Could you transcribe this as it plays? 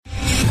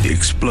The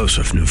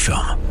explosive new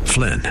film,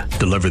 Flynn,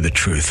 deliver the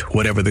truth,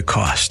 whatever the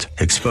cost,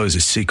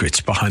 exposes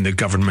secrets behind the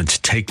government's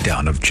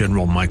takedown of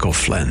General Michael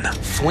Flynn.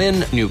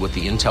 Flynn knew what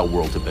the intel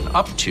world had been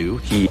up to.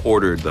 He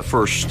ordered the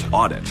first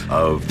audit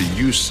of the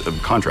use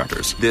of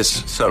contractors.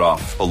 This set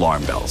off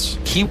alarm bells.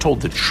 He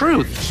told the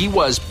truth. He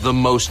was the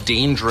most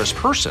dangerous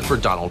person for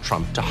Donald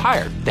Trump to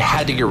hire. They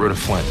had to get rid of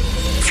Flynn.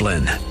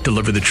 Flynn,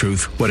 deliver the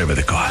truth, whatever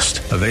the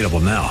cost. Available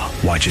now.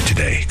 Watch it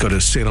today. Go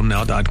to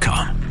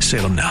salemnow.com.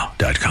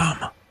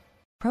 salemnow.com.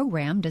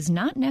 Program does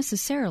not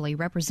necessarily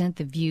represent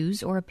the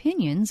views or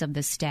opinions of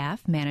the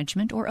staff,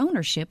 management, or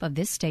ownership of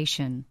this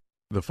station.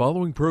 The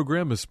following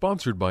program is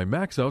sponsored by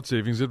Max Out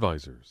Savings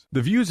Advisors.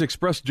 The views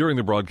expressed during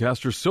the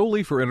broadcast are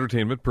solely for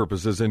entertainment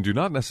purposes and do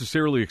not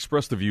necessarily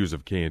express the views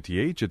of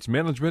KNTH, its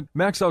management,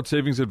 Max Out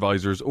Savings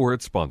Advisors, or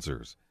its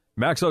sponsors.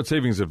 Max Out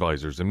Savings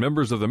Advisors and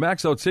members of the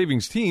Max Out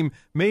Savings team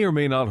may or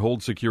may not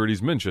hold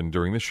securities mentioned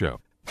during the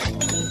show.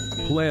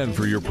 Plan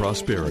for your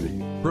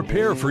prosperity.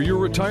 Prepare for your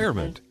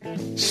retirement.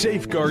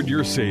 Safeguard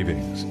your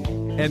savings.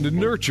 And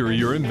nurture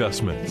your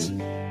investments.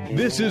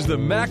 This is the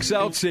Max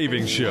Out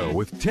Savings Show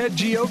with Ted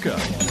Gioka,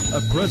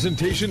 a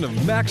presentation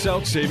of Max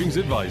Out Savings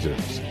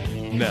Advisors.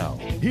 Now,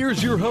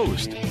 here's your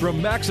host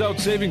from Max Out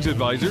Savings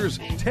Advisors,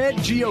 Ted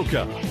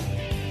Gioka.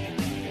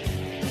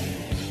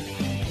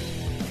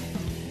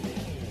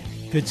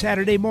 Good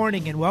Saturday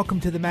morning and welcome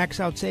to the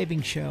Max Out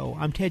Savings Show.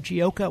 I'm Ted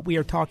Gioka. We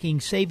are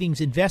talking savings,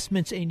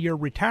 investments, and your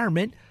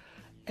retirement.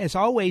 As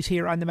always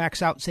here on the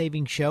Max Out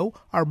Savings Show,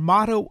 our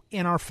motto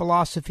and our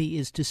philosophy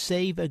is to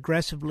save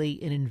aggressively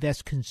and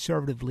invest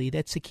conservatively.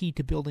 That's the key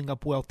to building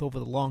up wealth over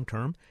the long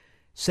term.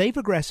 Save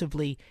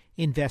aggressively,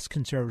 invest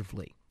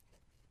conservatively.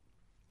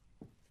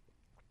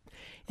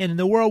 And in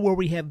the world where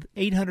we have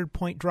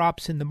 800-point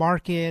drops in the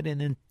market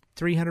and then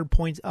 300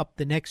 points up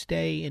the next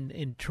day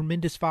and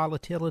tremendous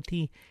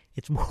volatility,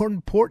 it's more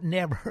important than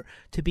ever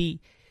to be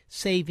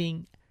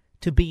saving,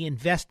 to be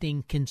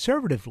investing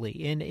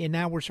conservatively. And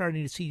now we're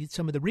starting to see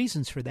some of the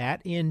reasons for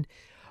that. And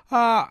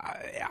a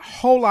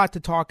whole lot to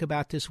talk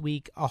about this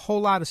week, a whole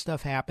lot of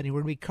stuff happening.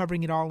 We're going to be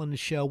covering it all in the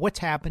show. What's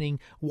happening?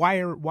 Why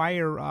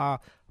are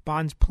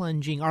bonds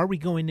plunging? Are we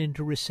going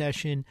into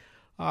recession?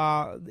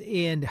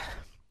 And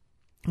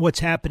what's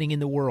happening in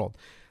the world?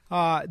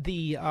 We're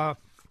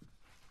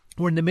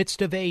in the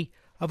midst of a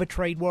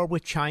trade war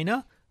with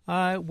China.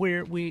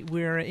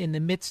 We're in the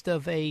midst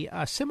of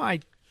a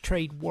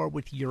semi-trade war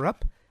with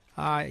Europe.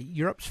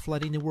 Europe's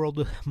flooding the world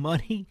with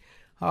money,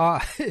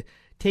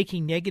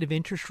 taking negative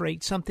interest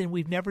rates, something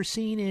we've never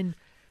seen in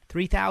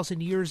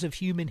 3,000 years of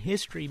human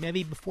history,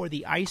 maybe before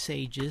the ice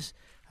ages,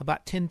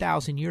 about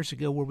 10,000 years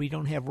ago, where we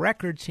don't have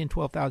records, 10,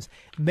 12,000.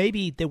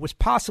 Maybe there was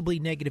possibly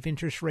negative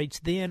interest rates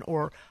then,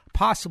 or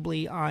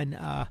possibly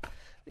on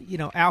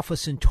Alpha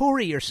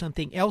Centauri or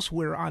something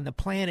elsewhere on the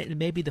planet, and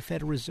maybe the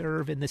Federal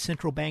Reserve and the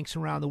central banks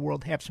around the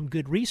world have some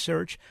good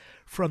research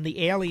from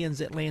the aliens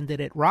that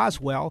landed at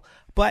Roswell,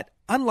 but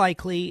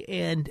unlikely,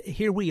 and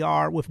here we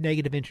are with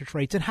negative interest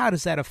rates. And how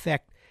does that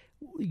affect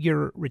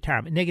your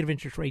retirement? Negative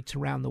interest rates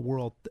around the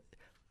world.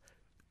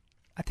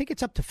 I think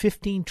it's up to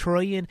 $15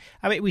 trillion.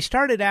 I mean, we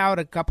started out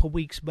a couple of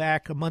weeks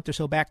back, a month or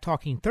so back,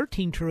 talking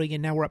 $13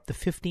 trillion. Now we're up to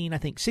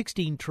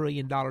 $16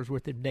 trillion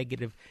worth of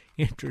negative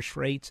interest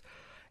rates,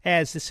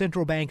 as the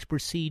central banks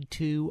proceed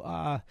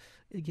to,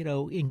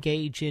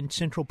 engage in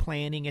central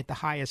planning at the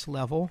highest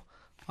level,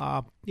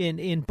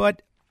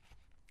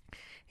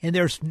 and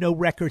there's no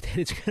record that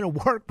it's going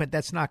to work, but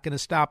that's not going to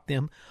stop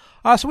them.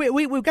 So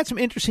we've got some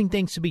interesting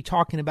things to be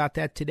talking about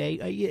that today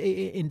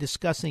in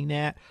discussing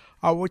that.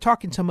 We're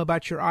talking some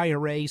about your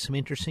IRA, some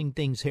interesting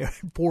things here,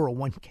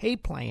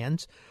 401k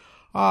plans.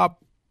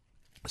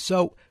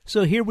 So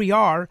here we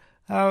are.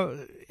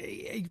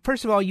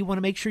 First of all, you want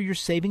to make sure you're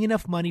saving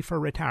enough money for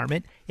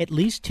retirement. At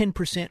least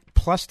 10%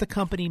 plus the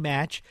company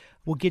match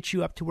will get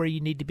you up to where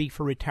you need to be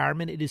for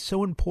retirement. It is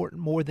so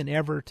important more than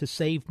ever to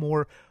save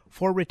more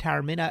for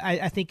retirement.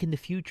 I think in the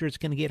future it's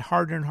going to get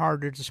harder and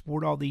harder to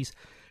support all these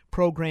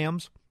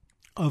programs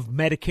of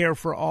Medicare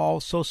for all,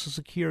 Social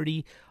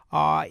Security,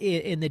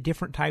 in the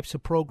different types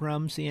of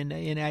programs. And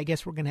I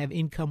guess we're going to have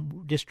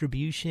income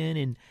distribution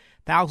and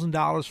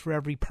 $1,000 for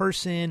every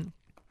person.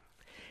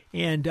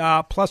 And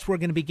plus, we're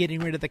going to be getting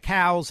rid of the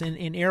cows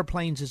and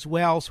airplanes as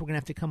well, so we're going to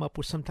have to come up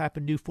with some type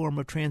of new form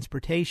of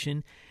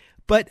transportation.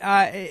 But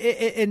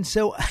and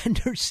so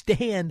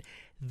understand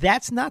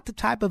that's not the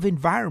type of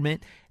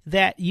environment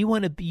that you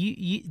want to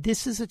be.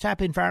 This is the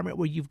type of environment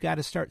where you've got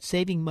to start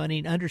saving money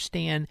and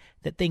understand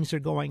that things are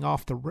going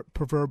off the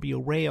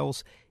proverbial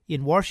rails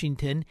in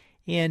Washington.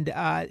 And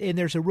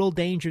there's a real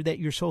danger that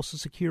your Social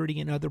Security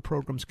and other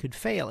programs could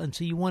fail. And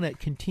so you want to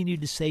continue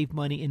to save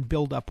money and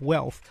build up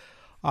wealth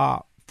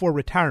for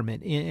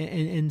retirement,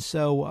 and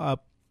so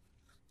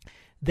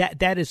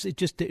that is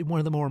just one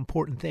of the more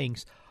important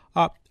things.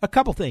 A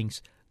couple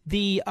things.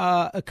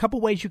 A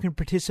couple ways you can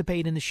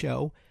participate in the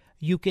show.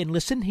 You can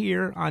listen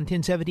here on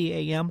 1070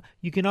 AM.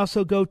 You can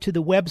also go to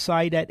the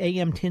website at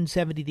AM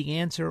 1070 The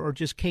Answer, or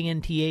just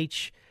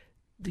KNTH.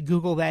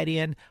 Google that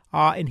in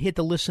and hit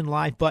the Listen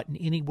Live button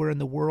anywhere in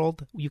the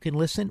world. You can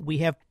listen. We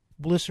have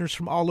listeners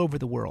from all over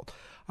the world.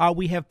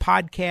 We have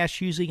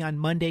podcasts usually on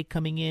Monday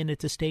coming in at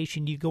the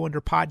station. You go under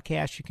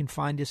podcasts, you can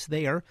find us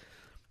there.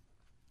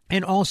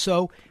 And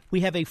also,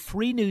 we have a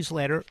free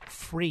newsletter,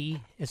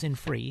 free as in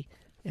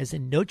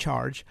no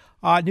charge,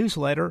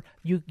 newsletter.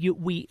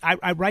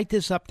 I write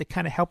this up to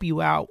kind of help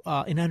you out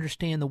and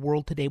understand the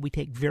world today. We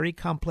take very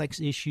complex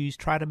issues,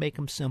 try to make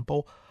them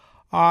simple.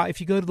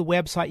 If you go to the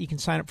website, you can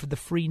sign up for the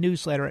free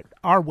newsletter at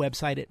our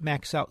website at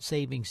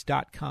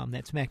maxoutsavings.com.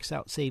 That's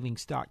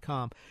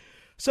maxoutsavings.com.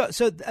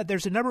 So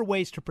there's a number of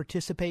ways to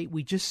participate.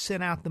 We just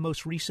sent out the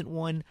most recent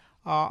one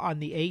on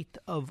the 8th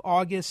of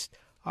August.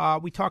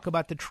 We talk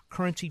about the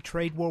currency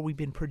trade war we've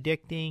been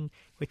predicting.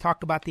 We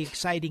talk about the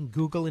exciting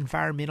Google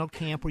environmental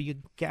camp where you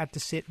got to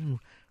sit and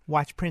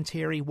watch Prince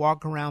Harry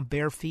walk around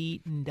bare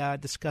feet and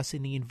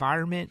discussing the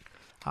environment.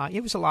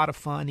 It was a lot of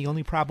fun. The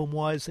only problem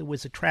was it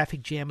was a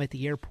traffic jam at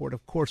the airport,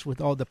 of course,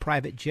 with all the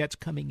private jets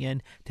coming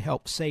in to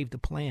help save the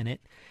planet.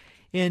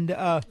 And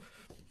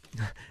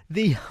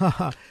we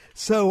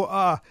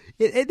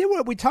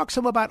talked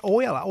some about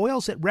oil.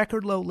 Oil's at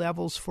record low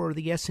levels for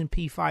the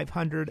S&P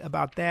 500.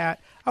 About that,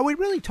 we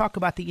really talk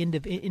about the end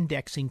of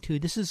indexing too.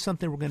 This is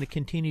something we're going to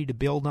continue to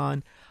build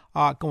on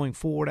going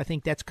forward. I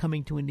think that's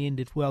coming to an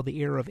end as well, the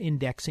era of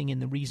indexing and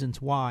the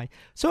reasons why.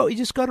 So you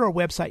just go to our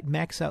website,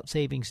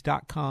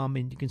 maxoutsavings.com,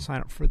 and you can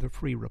sign up for the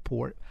free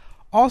report.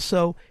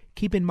 Also,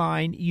 keep in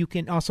mind, you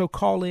can also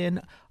call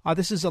in.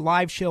 This is a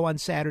live show on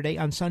Saturday.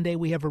 On Sunday,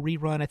 we have a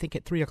rerun, I think,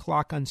 at 3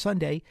 o'clock on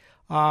Sunday,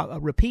 a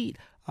repeat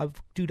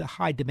due to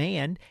high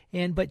demand.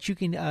 But you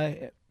can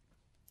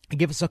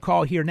give us a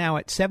call here now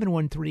at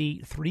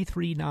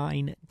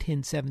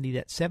 713-339-1070.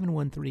 That's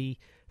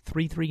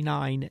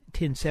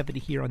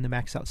 713-339-1070 here on the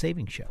Max Out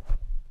Savings Show.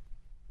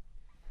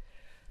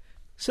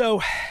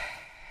 So,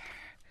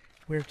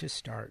 where to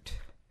start?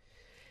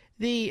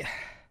 A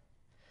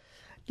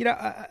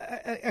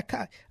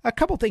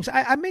couple things.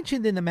 I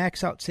mentioned in the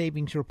Max Out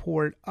Savings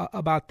report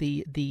about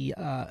the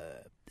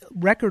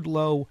record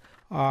low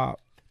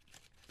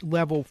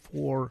level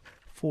for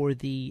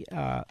the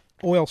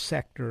oil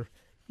sector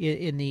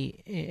in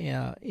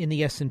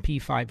the S&P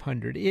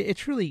 500.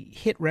 It's really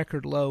hit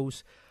record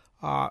lows.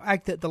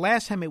 The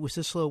last time it was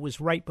this low was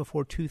right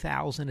before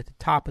 2000 at the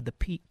top of the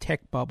peak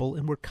tech bubble,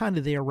 and we're kind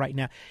of there right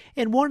now.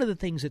 And one of the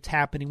things that's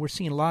happening, we're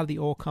seeing a lot of the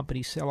oil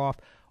companies sell off.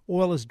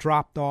 Oil has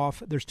dropped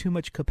off. There's too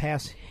much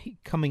capacity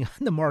coming on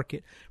the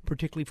market,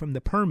 particularly from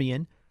the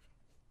Permian.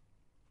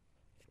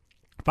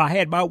 If I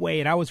had my way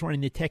and I was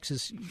running the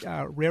Texas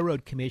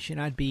Railroad Commission,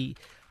 I'd be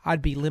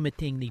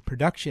limiting the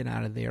production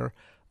out of there.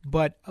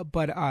 But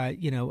they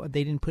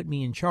didn't put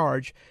me in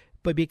charge.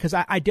 But because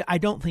I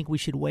don't think we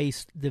should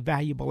waste the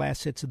valuable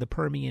assets of the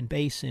Permian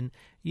Basin,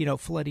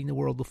 flooding the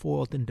world with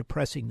oil and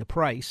depressing the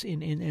price.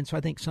 And so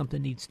I think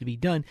something needs to be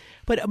done.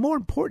 But a more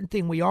important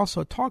thing we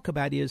also talk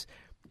about is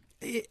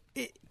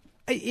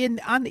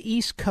on the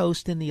East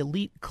Coast in the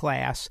elite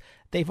class,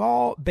 they've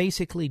all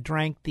basically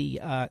drank the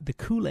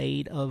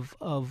Kool-Aid of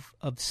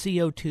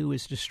CO2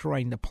 is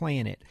destroying the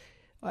planet.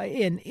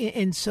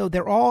 And so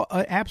they're all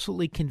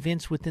absolutely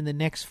convinced within the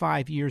next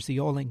 5 years the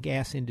oil and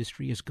gas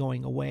industry is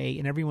going away,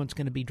 and everyone's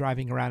going to be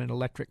driving around in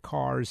electric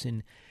cars,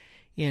 and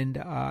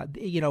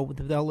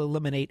they'll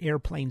eliminate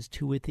airplanes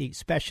too, with the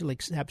special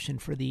exception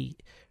for the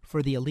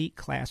elite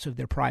class of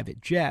their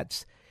private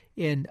jets.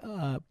 And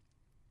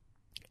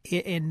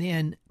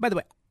then, by the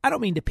way, I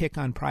don't mean to pick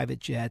on private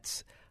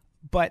jets,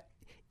 but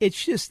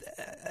it's just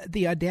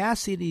the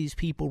audacity of these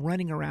people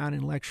running around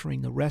and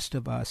lecturing the rest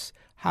of us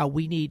how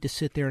we need to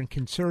sit there and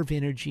conserve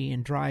energy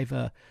and drive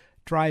a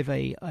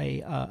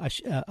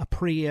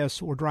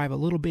Prius or drive a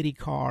little bitty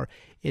car,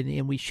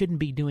 and we shouldn't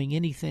be doing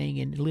anything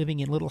and living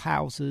in little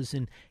houses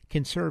and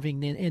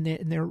conserving.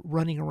 And they're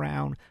running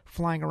around,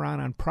 flying around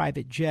on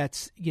private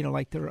jets,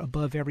 like they're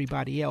above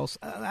everybody else.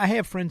 I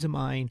have friends of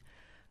mine.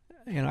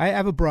 I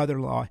have a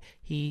brother-in-law.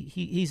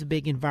 He's a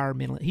big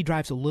environmentalist. He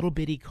drives a little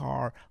bitty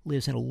car,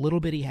 lives in a little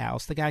bitty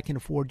house. The guy can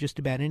afford just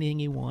about anything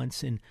he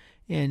wants,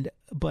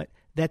 but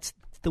that's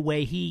the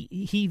way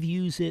he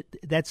views it.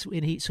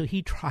 So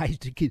he tries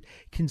to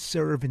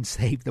conserve and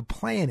save the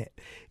planet.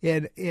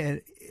 And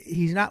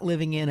he's not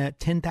living in a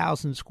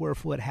 10,000 square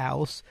foot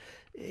house,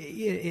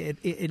 and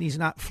he's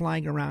not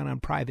flying around on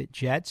private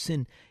jets.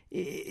 And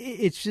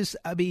it's just,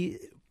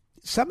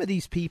 some of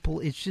these people,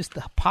 it's just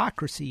the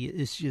hypocrisy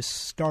is just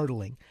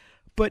startling.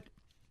 But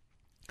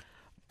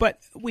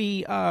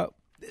we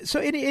so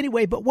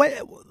anyway. But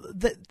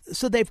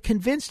so they've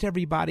convinced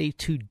everybody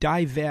to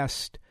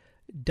divest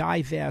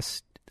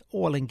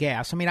oil and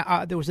gas.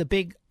 There was a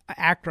big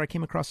actor. I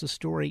came across a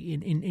story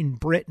in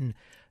Britain.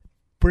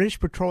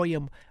 British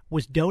Petroleum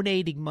was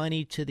donating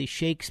money to the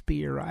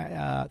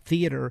Shakespeare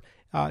Theater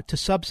to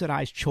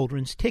subsidize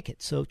children's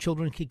tickets, so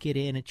children could get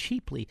in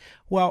cheaply.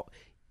 Well,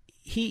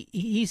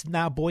 he's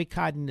now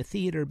boycotting the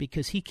theater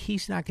because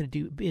he's not going to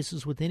do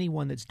business with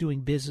anyone that's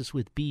doing business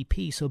with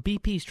BP. So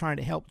BP's trying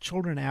to help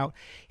children out,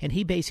 and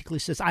he basically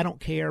says, I don't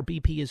care,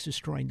 BP is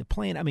destroying the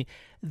planet. I mean,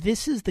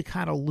 this is the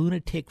kind of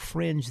lunatic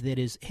fringe that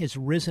has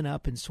risen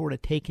up and sort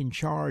of taken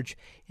charge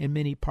in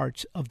many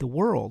parts of the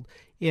world,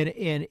 and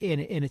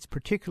it's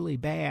particularly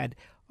bad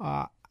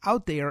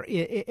out there.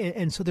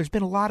 And so there's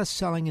been a lot of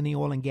selling in the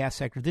oil and gas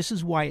sector. This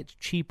is why it's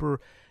cheaper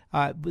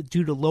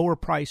due to lower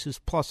prices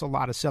plus a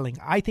lot of selling.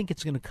 I think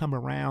it's going to come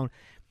around.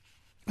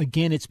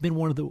 Again, it's been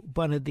one of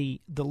the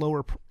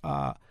lower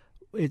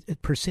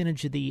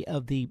percentage of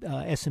the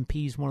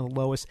S&P is one of the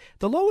lowest.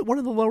 One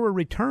of the lower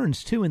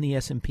returns too in the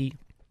S&P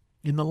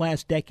in the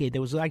last decade.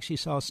 There was actually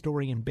saw a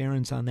story in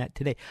Barron's on that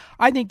today.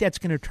 I think that's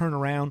going to turn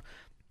around.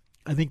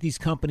 I think these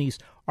companies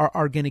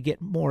are going to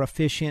get more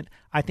efficient.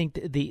 I think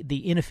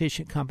the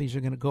inefficient companies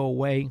are going to go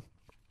away.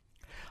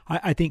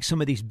 I think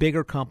some of these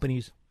bigger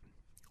companies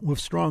with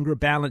stronger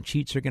balance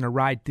sheets are going to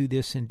ride through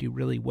this and do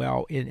really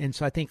well. And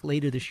so I think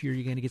later this year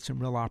you're going to get some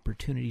real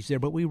opportunities there.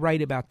 But we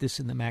write about this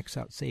in the Max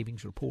Out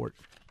Savings Report.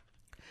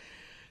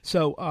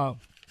 So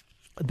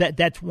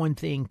that's one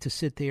thing to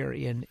sit there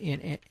and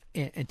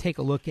take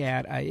a look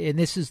at. And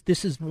this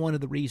is one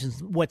of the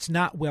reasons. What's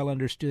not well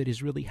understood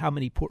is really how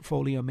many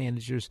portfolio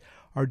managers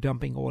are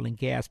dumping oil and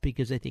gas,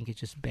 because I think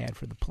it's just bad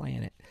for the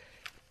planet.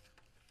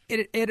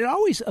 It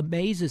always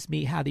amazes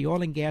me how the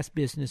oil and gas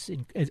business,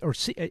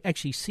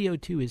 actually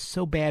CO2, is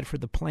so bad for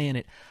the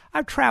planet.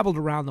 I've traveled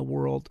around the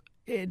world,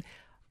 and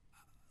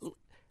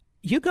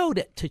you go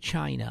to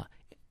China,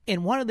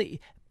 and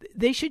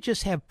they should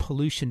just have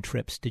pollution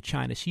trips to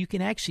China so you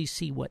can actually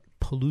see what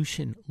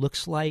pollution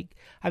looks like.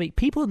 I mean,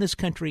 people in this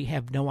country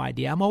have no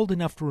idea. I'm old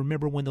enough to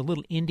remember when the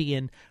little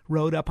Indian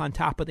rode up on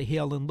top of the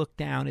hill and looked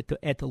down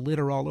at the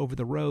litter all over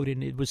the road,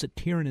 and it was a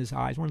tear in his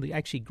eyes. One of the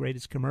actually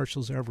greatest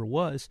commercials there ever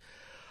was.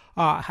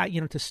 How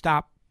to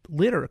stop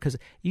litter, because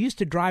you used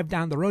to drive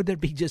down the road,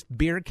 there'd be just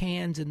beer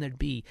cans and there'd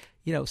be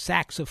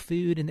sacks of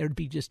food, and there'd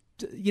be just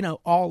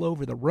all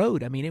over the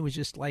road. I mean, it was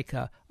just like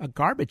a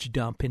garbage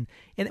dump, and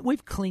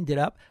we've cleaned it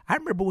up. I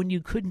remember when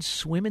you couldn't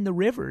swim in the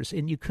rivers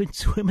and you couldn't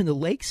swim in the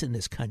lakes in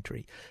this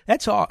country.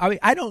 That's all. I mean,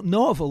 I don't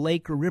know of a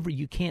lake or river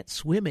you can't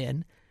swim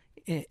in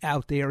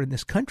out there in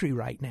this country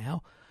right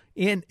now,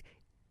 and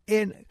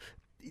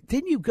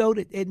then you go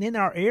to, and then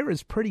our air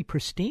is pretty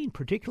pristine,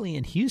 particularly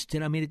in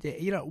Houston. I mean,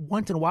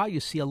 once in a while you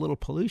see a little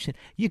pollution.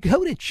 You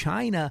go to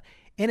China,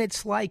 and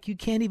it's like you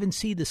can't even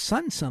see the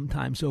sun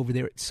sometimes over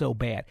there. It's so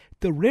bad.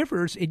 The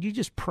rivers, and you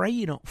just pray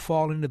you don't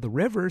fall into the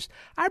rivers.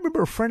 I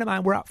remember a friend of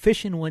mine, we're out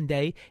fishing one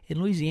day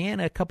in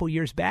Louisiana a couple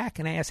years back,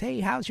 and I asked, hey,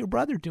 how's your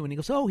brother doing? He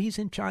goes, oh, he's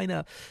in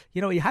China.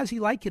 How's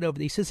he like it over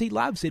there? He says he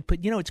loves it, but,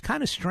 it's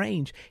kind of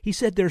strange. He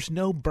said there's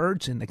no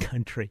birds in the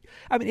country.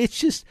 I mean, it's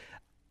just...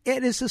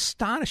 It is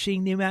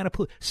astonishing the amount of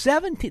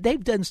pollution.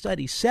 They've done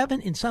studies.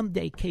 In some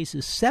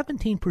cases,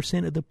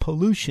 17% of the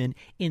pollution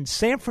in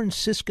San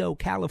Francisco,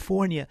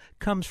 California,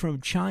 comes from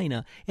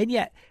China, and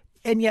yet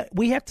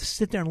we have to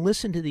sit there and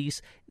listen to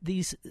these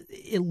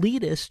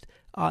elitist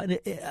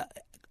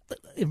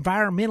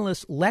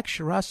environmentalists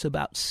lecture us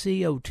about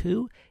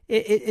CO2.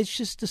 It's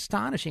just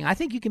astonishing. I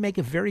think you can make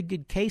a very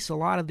good case. A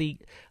lot of the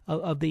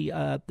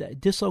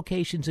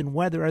dislocations in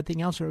weather,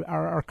 everything else,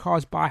 are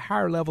caused by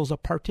higher levels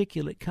of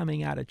particulate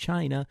coming out of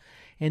China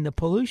and the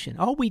pollution.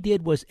 All we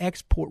did was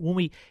export. When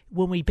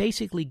we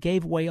basically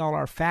gave away all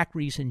our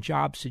factories and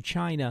jobs to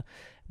China,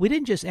 we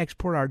didn't just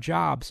export our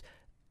jobs.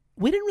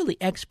 We didn't really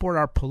export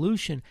our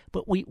pollution,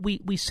 but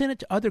we sent it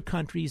to other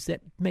countries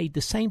that made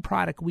the same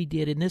product we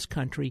did in this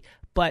country,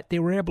 but they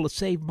were able to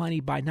save money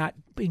by not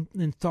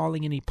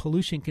installing any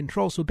pollution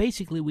control. So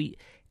basically, we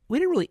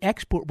didn't really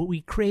export, but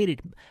we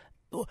created.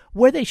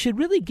 Where they should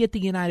really get the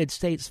United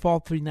States,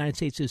 fault for the United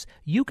States, is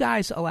you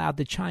guys allowed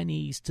the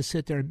Chinese to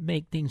sit there and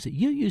make things that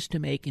you used to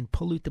make and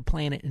pollute the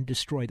planet and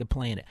destroy the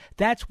planet.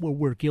 That's what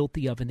we're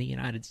guilty of in the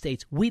United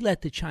States. We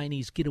let the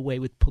Chinese get away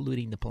with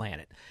polluting the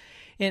planet.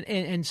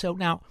 And so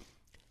now,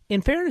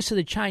 in fairness to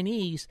the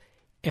Chinese,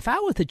 if I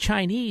was the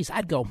Chinese,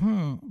 I'd go,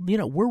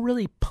 we're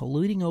really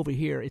polluting over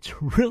here. It's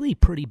really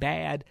pretty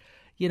bad.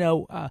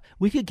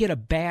 We could get a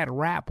bad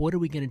rap. What are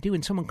we going to do?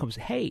 And someone comes,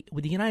 hey,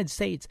 with the United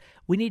States,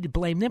 we need to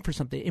blame them for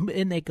something.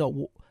 And they go,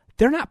 well,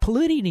 they're not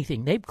polluting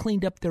anything. They've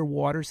cleaned up their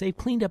waters. They've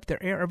cleaned up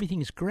their air.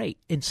 Everything is great.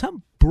 And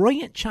some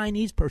brilliant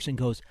Chinese person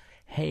goes,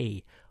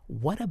 hey,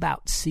 what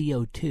about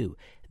CO2?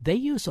 They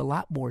use a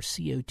lot more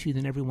CO2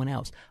 than everyone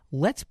else.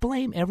 Let's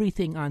blame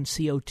everything on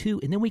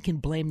CO2, and then we can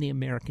blame the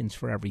Americans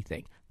for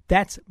everything.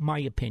 That's my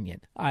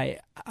opinion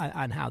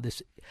on how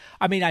this.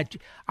 I mean,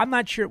 I'm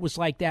not sure it was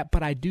like that,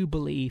 but I do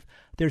believe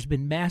there's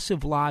been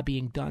massive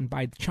lobbying done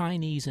by the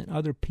Chinese and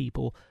other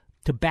people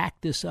to back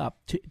this up,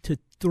 to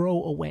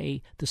throw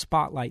away the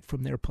spotlight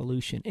from their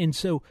pollution. And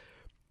so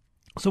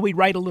we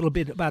write a little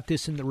bit about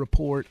this in the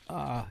report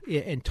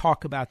and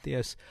talk about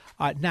this.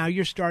 Now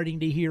you're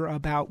starting to hear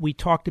about, we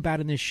talked about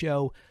in this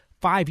show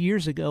 5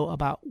 years ago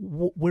about,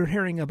 we're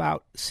hearing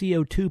about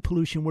CO2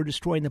 pollution, we're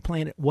destroying the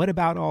planet. What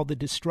about all the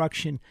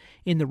destruction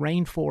in the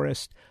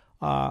rainforest?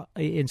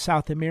 in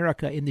South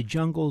America, in the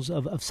jungles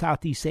of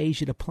Southeast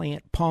Asia, to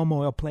plant palm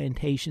oil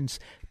plantations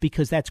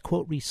because that's,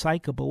 quote,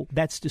 recyclable.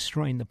 That's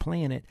destroying the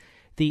planet.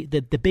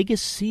 The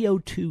biggest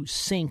CO2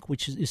 sink,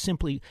 which is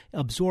simply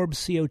absorbs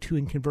CO2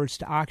 and converts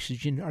to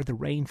oxygen, are the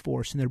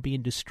rainforests, and they're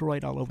being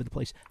destroyed all over the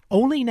place.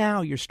 Only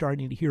now you're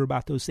starting to hear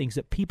about those things,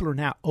 that people are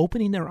now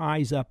opening their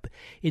eyes up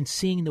and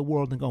seeing the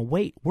world and going,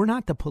 wait, we're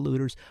not the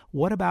polluters.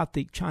 What about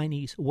the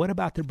Chinese? What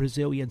about the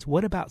Brazilians?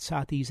 What about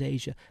Southeast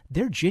Asia?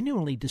 They're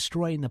genuinely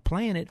destroying the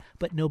planet,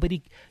 but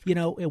nobody,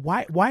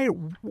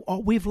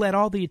 we've let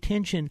all the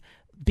attention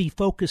be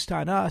focused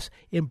on us,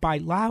 and by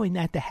allowing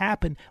that to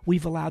happen,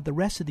 we've allowed the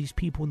rest of these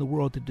people in the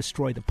world to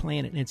destroy the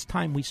planet, and it's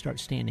time we start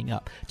standing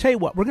up. Tell you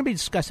what, we're going to be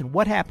discussing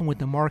what happened with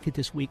the market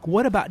this week.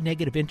 What about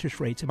negative interest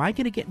rates? Am I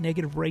going to get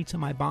negative rates on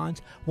my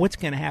bonds? What's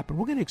going to happen?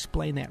 We're going to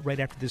explain that right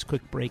after this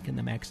quick break in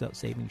the Max Out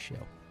Savings Show.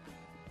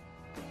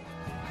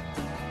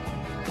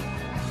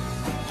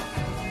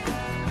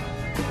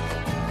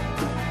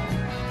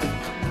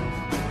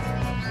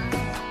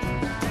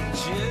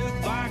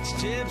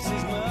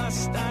 Gypsies,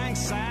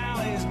 Mustangs,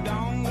 Sallies,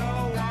 don't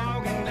go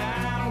walking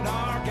down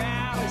dark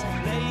alleys.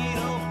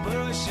 Needle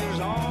pushers,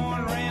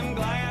 horn rim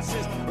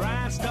glasses,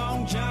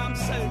 rhinestone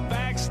jumpsuit,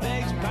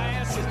 backstage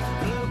passes,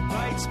 blue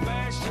plate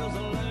specials,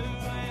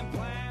 aluminum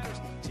platters,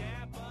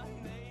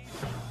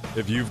 Japanese.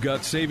 If you've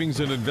got savings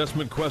and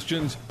investment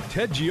questions,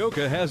 Ted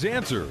Gioka has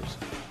answers.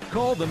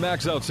 Call the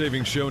Max Out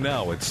Savings Show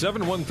now at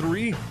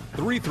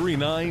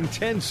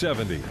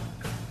 713-339-1070.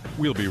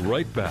 We'll be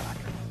right back.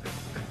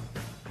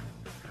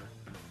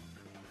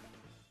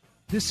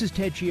 This is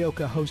Ted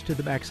Gioka, host of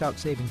the Max Out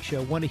Savings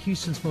Show, one of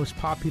Houston's most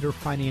popular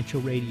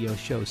financial radio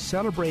shows,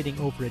 celebrating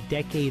over a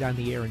decade on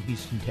the air in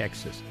Houston,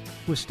 Texas.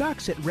 With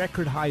stocks at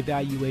record high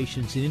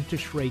valuations and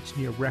interest rates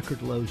near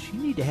record lows, you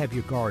need to have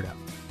your guard up.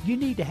 You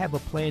need to have a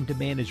plan to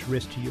manage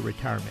risk to your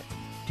retirement.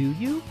 Do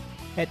you?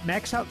 At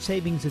Max Out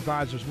Savings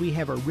Advisors, we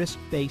have a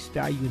risk-based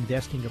value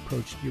investing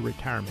approach to your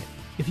retirement.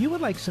 If you would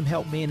like some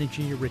help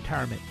managing your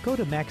retirement, go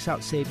to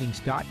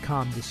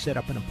maxoutsavings.com to set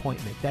up an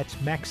appointment. That's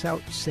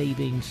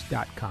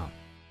maxoutsavings.com.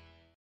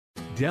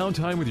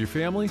 Downtime with your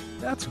family?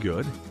 That's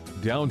good.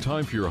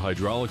 Downtime for your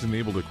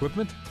hydraulics-enabled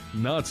equipment?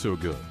 Not so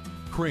good.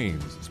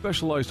 Cranes,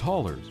 specialized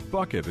haulers,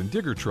 bucket, and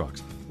digger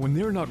trucks. When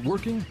they're not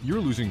working, you're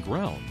losing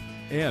ground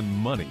and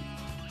money.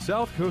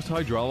 South Coast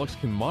Hydraulics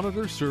can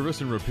monitor,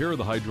 service, and repair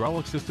the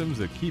hydraulic systems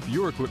that keep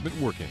your equipment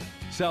working.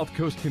 South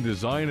Coast can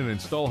design and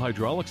install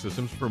hydraulic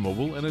systems for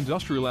mobile and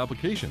industrial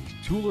applications,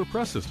 tool or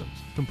press systems,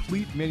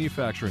 complete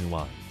manufacturing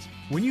lines.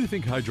 When you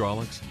think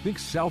hydraulics, think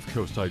South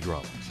Coast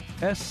Hydraulics.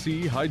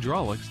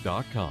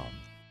 schydraulics.com.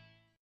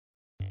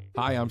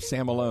 Hi, I'm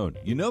Sam Malone.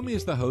 You know me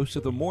as the host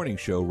of the morning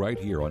show right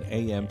here on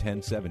AM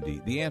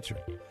 1070, The Answer.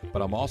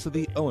 But I'm also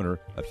the owner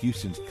of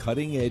Houston's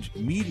cutting-edge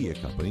media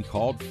company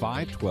called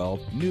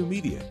 512 New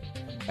Media.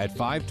 At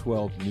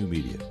 512 New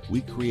Media,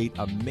 we create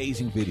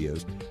amazing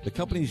videos the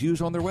companies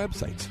use on their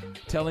websites,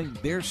 telling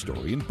their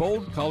story in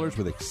bold colors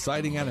with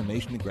exciting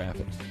animation and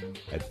graphics.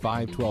 At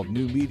 512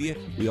 New Media,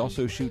 we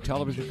also shoot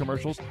television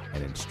commercials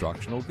and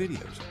instructional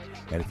videos.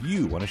 And if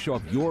you want to show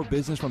off your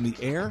business from the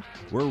air,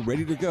 we're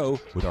ready to go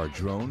with our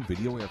drone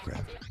video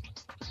aircraft.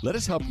 Let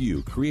us help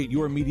you create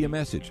your media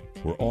message.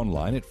 We're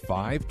online at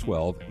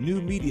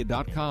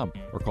 512newmedia.com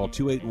or call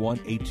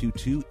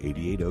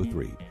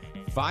 281-822-8803.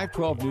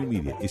 512 New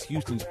Media is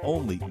Houston's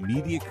only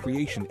media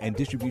creation and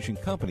distribution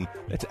company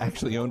that's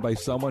actually owned by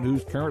someone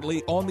who's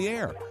currently on the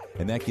air.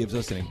 And that gives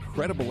us an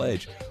incredible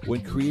edge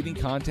when creating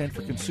content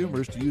for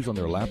consumers to use on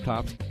their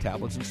laptops,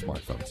 tablets, and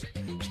smartphones.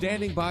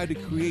 Standing by to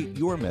create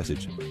your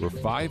message, we're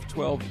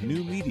 512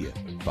 New Media,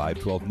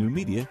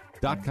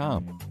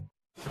 512newmedia.com.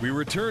 We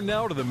return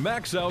now to the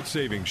Max Out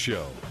Savings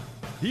Show.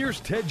 Here's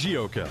Ted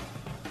Gioka.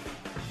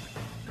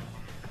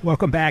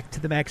 Welcome back to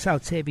the Max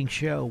Out Savings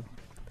Show.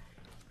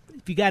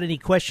 If you got any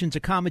questions or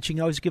comments, you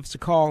can always give us a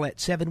call at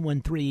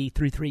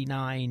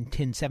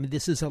 713-339-1070.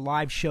 This is a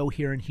live show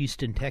here in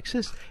Houston,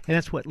 Texas, and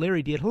that's what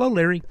Larry did. Hello,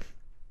 Larry.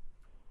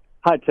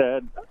 Hi,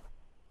 Ted.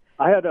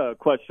 I had a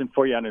question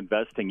for you on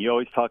investing. You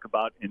always talk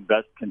about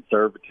invest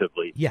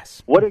conservatively.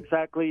 Yes. What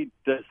exactly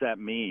does that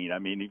mean? I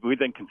mean, we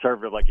think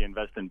conservative like you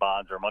invest in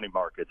bonds or money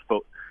markets,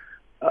 but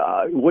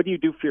what do you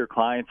do for your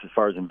clients as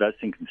far as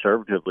investing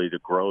conservatively to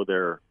grow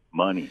their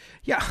money?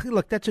 Yeah,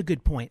 look, that's a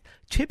good point.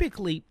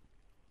 Typically,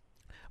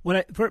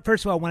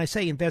 first of all, when I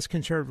say invest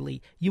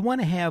conservatively, you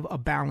want to have a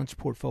balanced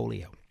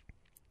portfolio.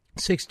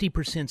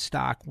 60%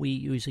 stock, we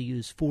usually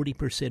use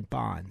 40%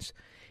 bonds.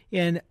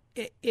 And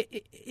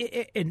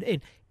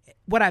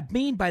what I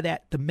mean by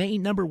that, the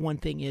main number one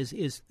thing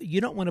is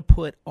you don't want to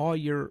put all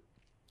your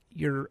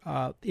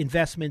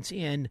investments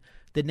in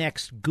the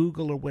next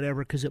Google or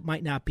whatever, because it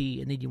might not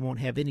be, and then you won't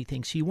have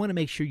anything. So you want to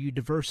make sure you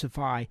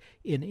diversify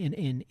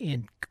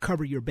and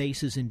cover your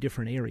bases in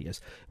different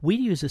areas. We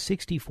use a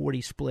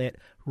 60-40 split.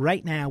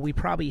 Right now, we've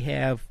got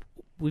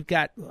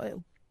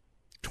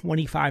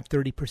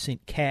 25-30%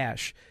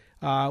 cash.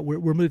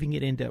 We're moving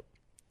it into a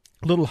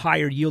little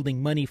higher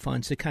yielding money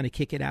funds to kind of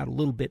kick it out a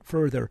little bit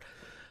further.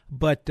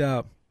 But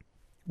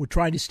We're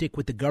trying to stick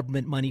with the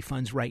government money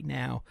funds right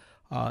now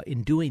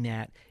in doing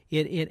that.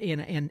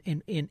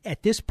 And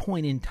at this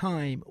point in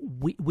time,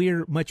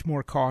 we're much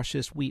more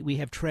cautious. We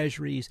have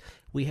treasuries,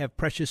 we have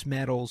precious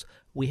metals,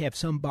 we have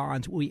some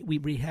bonds.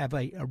 We have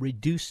a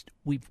reduced.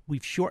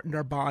 We've shortened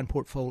our bond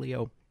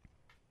portfolio,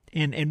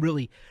 and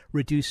really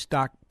reduced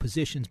stock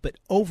positions. But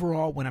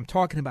overall, when I'm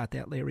talking about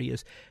that, Larry,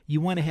 is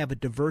you want to have a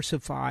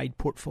diversified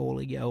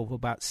portfolio of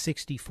about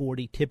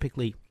 60-40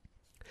 typically.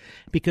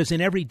 Because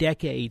in every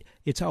decade,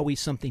 it's always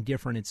something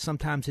different.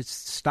 Sometimes it's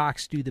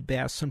stocks do the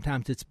best,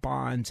 sometimes it's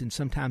bonds, and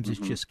sometimes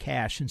it's just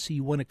cash. And so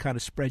you want to kind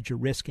of spread your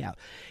risk out.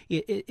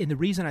 And the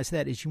reason I say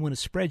that is you want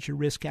to spread your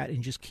risk out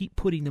and just keep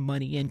putting the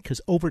money in, because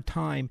over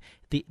time,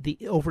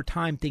 over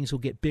time things will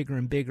get bigger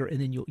and bigger,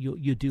 and then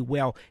you do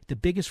well. The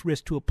biggest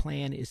risk to a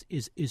plan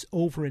is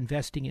over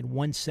investing in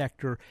one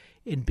sector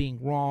and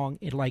being wrong.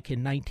 Like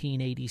in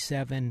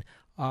 1987.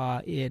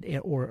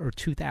 Or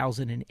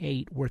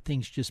 2008, where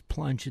things just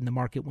plunged and the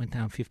market went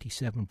down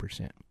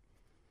 57%.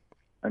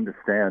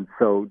 Understand.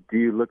 So do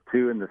you look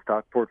to in the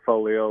stock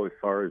portfolio as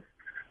far as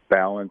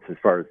balance, as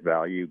far as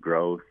value,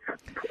 growth,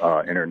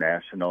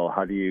 international?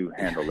 How do you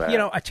handle that?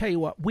 I tell you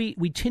what, we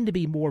tend to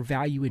be more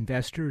value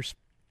investors.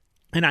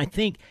 And I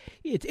think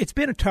it's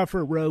been a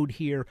tougher road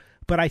here,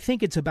 but I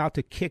think it's about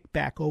to kick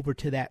back over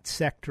to that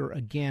sector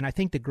again. I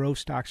think the growth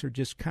stocks are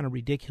just kind of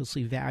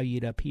ridiculously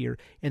valued up here,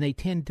 and they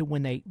tend to,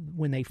 when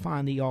they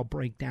finally all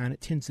break down,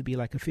 it tends to be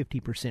like a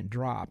 50%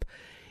 drop.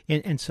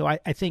 And so I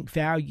think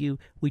value,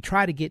 we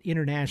try to get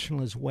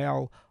international as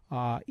well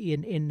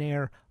in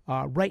there.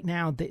 Right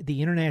now,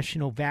 the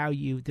international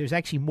value, there's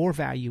actually more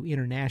value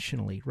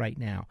internationally right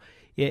now.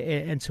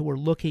 And so we're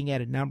looking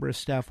at a number of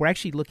stuff. We're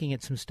actually looking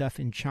at some stuff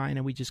in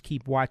China. We just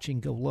keep watching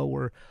go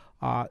lower.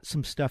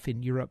 Some stuff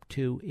in Europe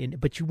too.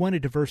 But you want to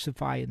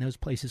diversify in those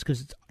places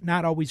because it's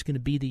not always going to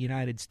be the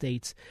United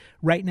States.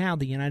 Right now,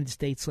 the United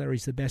States, Larry,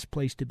 is the best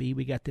place to be.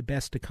 We got the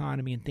best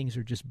economy and things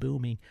are just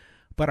booming.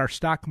 But our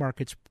stock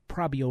market's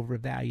probably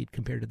overvalued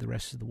compared to the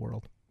rest of the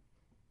world.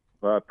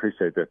 Well, I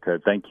appreciate that,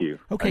 Ted. Thank you.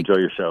 Okay. Enjoy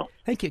your show.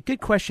 Thank you. Good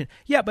question.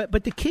 Yeah, but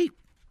the key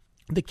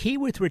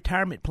with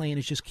retirement plan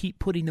is just keep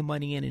putting the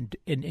money in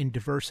and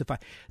diversify.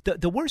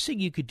 The worst thing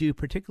you could do,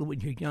 particularly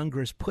when you're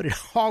younger, is put it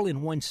all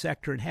in one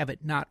sector and have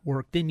it not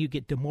work. Then you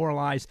get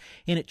demoralized,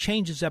 and it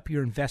changes up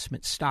your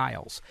investment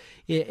styles,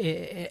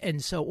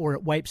 and so or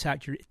it wipes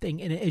out your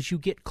thing. And as you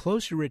get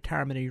closer to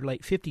retirement in your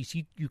late 50s,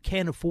 you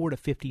can't afford a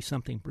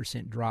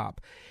 50-something%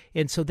 drop.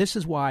 And so this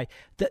is why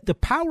the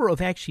power of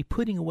actually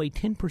putting away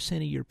 10%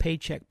 of your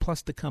paycheck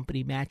plus the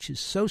company match is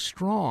so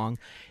strong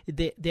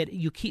that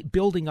you keep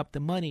building up the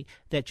money.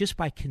 That just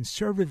by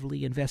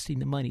conservatively investing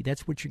the money,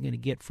 that's what you're going to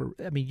get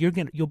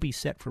you'll be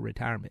set for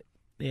retirement,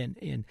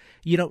 and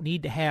you don't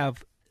need to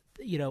have,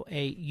 you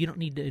don't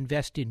need to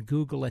invest in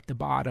Google at the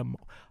bottom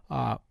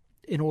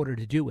in order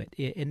to do it,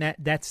 and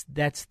that's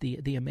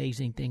the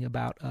amazing thing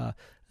about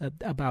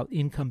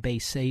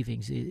income-based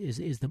savings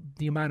is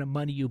the amount of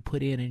money you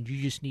put in, and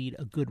you just need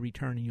a good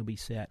return and you'll be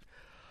set.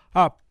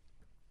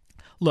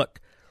 Look.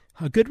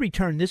 A good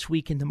return this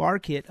week in the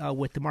market,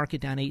 with the market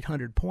down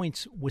 800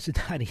 points, was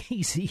not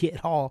easy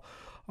at all.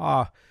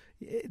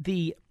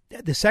 The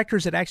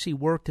sectors that actually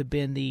worked have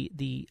been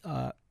the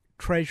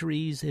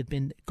treasuries, have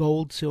been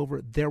gold,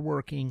 silver. They're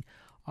working,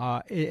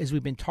 as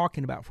we've been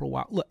talking about for a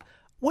while. Look,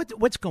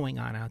 what's going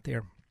on out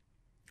there?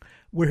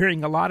 We're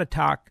hearing a lot of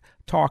talk.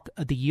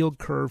 The yield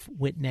curve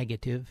went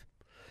negative,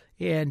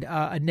 and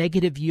a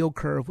negative yield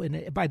curve.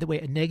 And by the way,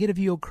 a negative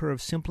yield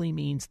curve simply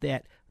means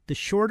that the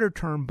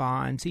shorter-term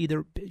bonds,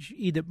 either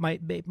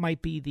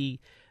might be the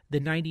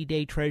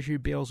 90-day Treasury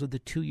bills or the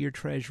 2-year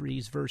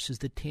Treasuries versus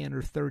the 10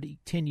 or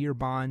 10-year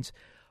bonds,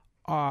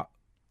 are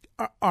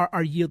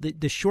yielding.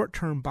 The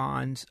short-term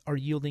bonds are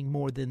yielding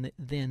more than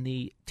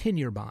the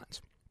 10-year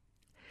bonds,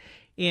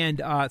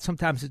 and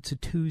sometimes it's a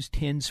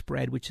 2s-10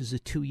 spread, which is a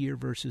 2-year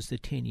versus the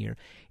 10-year.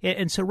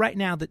 And so right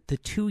now, the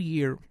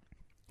 2-year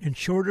and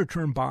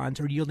shorter-term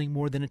bonds are yielding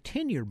more than a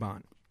 10-year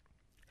bond.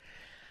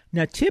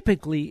 Now,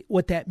 typically,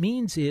 what that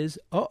means is,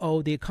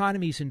 the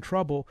economy's in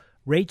trouble.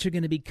 Rates are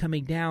going to be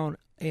coming down,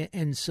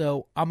 and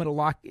so I'm going to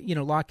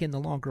lock in the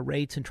longer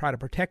rates and try to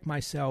protect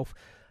myself.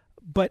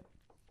 But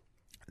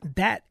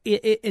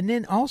and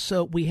then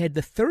also we had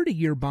the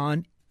 30-year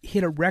bond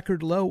hit a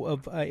record low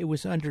of it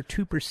was under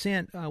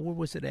 2%. Where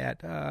was it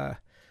at?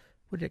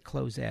 What did it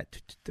close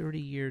at?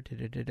 30-year.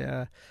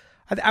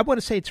 I want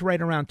to say it's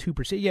right around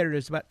 2%. Yeah, it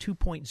is about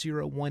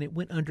 2.01. It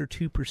went under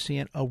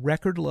 2%, a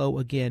record low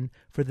again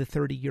for the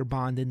 30-year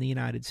bond in the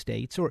United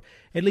States. Or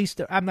at least,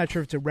 I'm not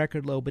sure if it's a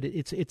record low, but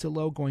it's a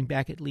low going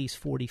back at least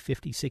 40,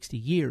 50, 60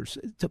 years.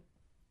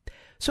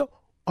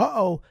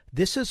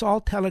 This is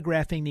all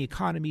telegraphing the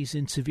economy's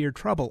in severe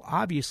trouble,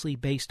 obviously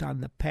based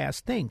on the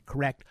past thing,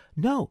 correct?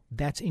 No,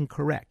 that's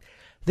incorrect.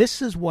 This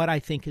is what I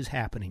think is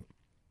happening.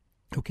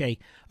 Okay,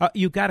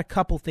 you've got a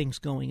couple things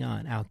going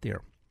on out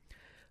there.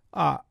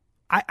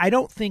 I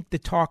don't think the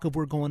talk of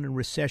we're going in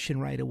recession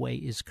right away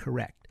is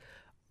correct.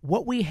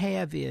 What we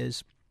have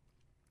is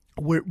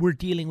we're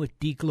dealing with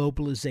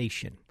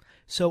deglobalization.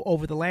 So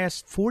over the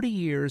last 40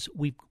 years,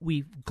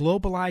 we've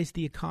globalized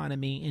the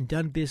economy and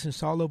done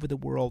business all over the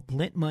world,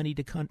 lent money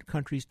to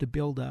countries to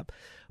build up.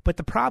 But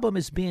the problem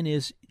has been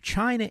is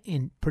China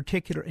in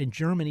particular and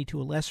Germany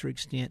to a lesser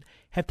extent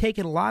have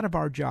taken a lot of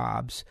our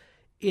jobs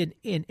and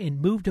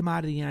moved them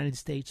out of the United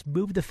States,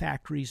 moved the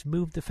factories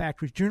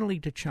generally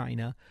to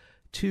China,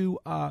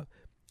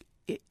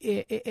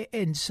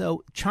 and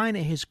so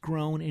China has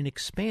grown and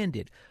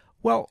expanded.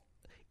 Well,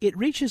 it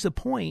reaches a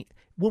point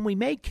when we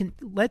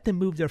let them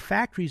move their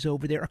factories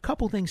over there, a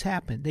couple things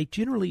happen. They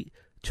generally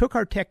took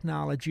our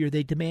technology, or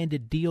they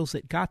demanded deals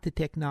that got the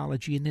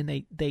technology, and then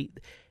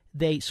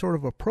they sort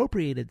of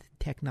appropriated the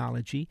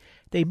technology.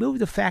 They moved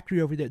the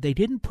factory over there. They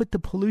didn't put the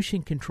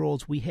pollution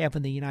controls we have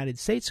in the United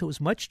States, so it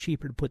was much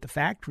cheaper to put the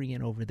factory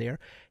in over there.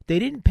 They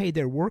didn't pay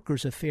their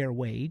workers a fair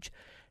wage.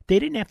 They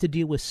didn't have to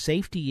deal with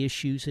safety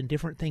issues and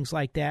different things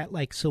like that.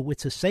 So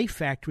it's a safe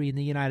factory in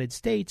the United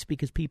States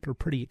because people are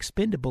pretty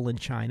expendable in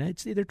China.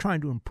 They're trying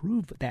to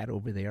improve that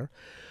over there.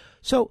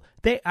 So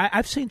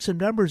I've seen some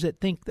numbers that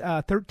think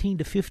 13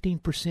 to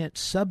 15%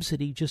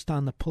 subsidy just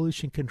on the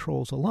pollution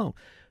controls alone.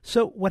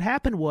 So what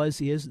happened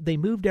is they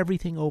moved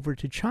everything over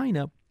to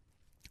China.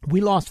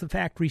 We lost the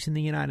factories in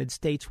the United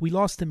States. We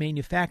lost the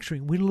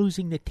manufacturing. We're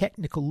losing the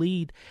technical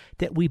lead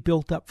that we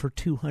built up for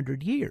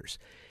 200 years.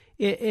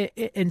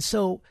 And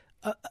so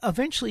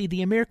eventually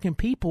the American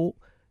people,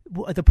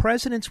 the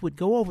presidents would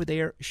go over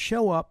there,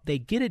 show up, they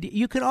get a deal.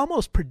 You could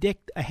almost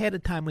predict ahead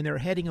of time when they're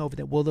heading over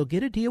there. Well, they'll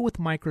get a deal with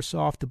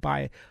Microsoft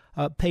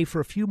to pay for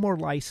a few more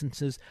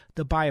licenses,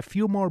 to buy a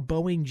few more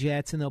Boeing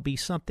jets, and there'll be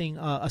something,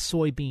 a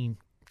soybean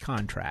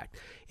contract.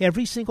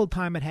 Every single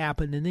time it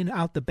happened, and then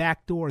out the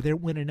back door there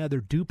went another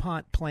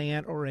DuPont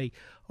plant or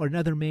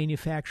another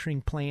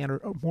manufacturing plant,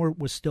 or more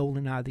was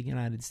stolen out of the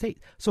United States.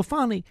 So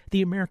finally,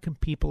 the American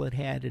people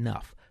had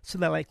enough. So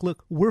they're like,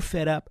 look, we're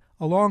fed up.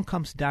 Along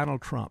comes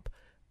Donald Trump.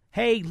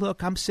 Hey,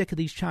 look, I'm sick of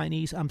these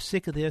Chinese. I'm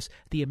sick of this.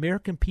 The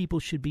American people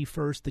should be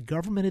first. The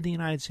government of the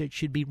United States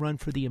should be run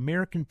for the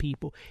American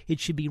people. It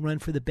should be run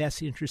for the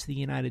best interest of the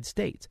United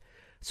States.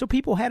 So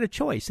people had a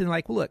choice. And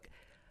like, look,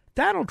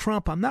 Donald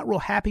Trump, I'm not real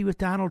happy with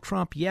Donald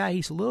Trump. Yeah,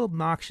 he's a little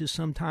obnoxious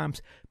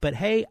sometimes. But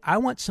hey, I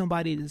want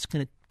somebody that's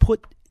going to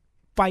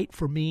fight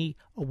for me,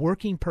 a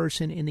working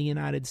person in the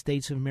United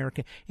States of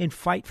America, and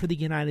fight for the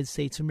United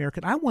States of America.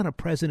 I want a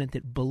president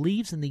that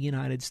believes in the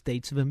United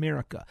States of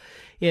America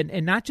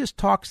and not just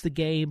talks the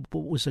game,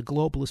 but was a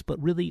globalist,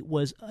 but really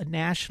was a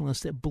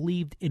nationalist that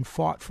believed and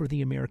fought for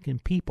the American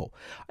people.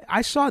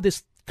 I saw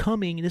this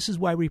coming. This is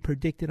why we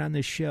predicted on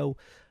this show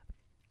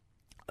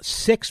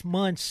 6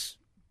 months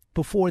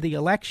before the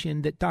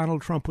election that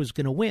Donald Trump was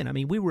going to win. I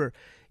mean, we were,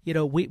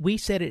 we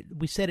said it.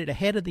 We said it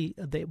ahead of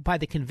by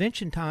the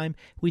convention time.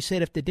 We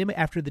said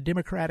after the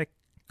Democratic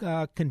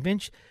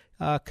convention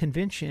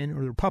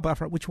or the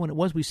Republican, which one it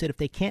was, we said if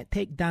they can't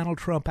take Donald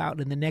Trump out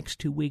in the next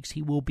 2 weeks,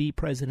 he will be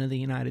president of the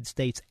United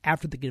States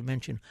after the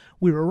convention.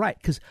 We were right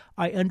because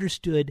I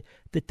understood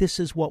that this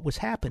is what was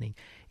happening,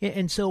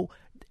 and so.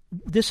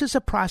 This is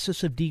a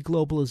process of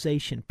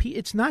deglobalization.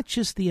 It's not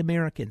just the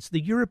Americans. The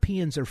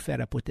Europeans are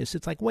fed up with this.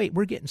 It's like, wait,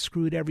 we're getting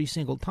screwed every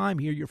single time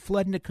here. You're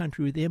flooding the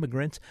country with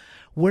immigrants.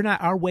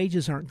 Our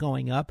wages aren't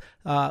going up.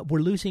 We're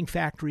losing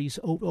factories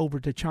over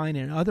to China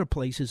and other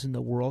places in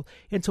the world.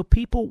 And so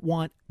people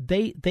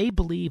they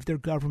believe their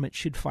government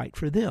should fight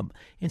for them.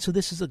 And so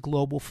this is a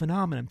global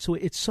phenomenon. So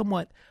it's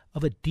somewhat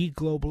of a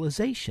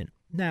deglobalization.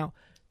 Now,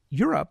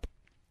 Europe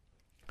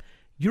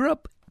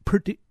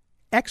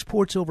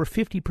exports over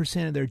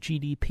 50% of their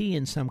GDP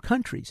in some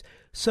countries.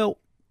 So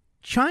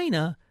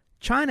China,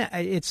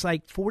 it's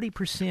like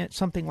 40%,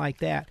 something like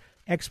that.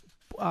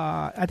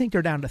 I think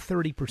they're down to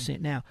 30%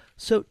 now.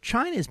 So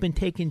China has been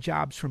taking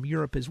jobs from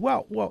Europe as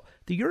well. Well,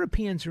 the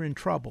Europeans are in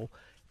trouble.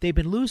 They've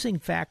been losing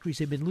factories.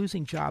 They've been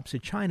losing jobs to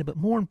China. But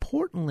more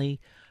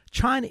importantly,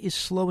 China is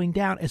slowing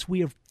down, as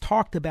we have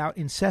talked about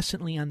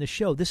incessantly on the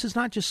show. This is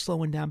not just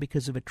slowing down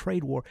because of a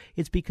trade war.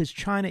 It's because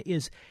China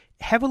is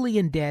heavily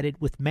indebted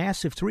with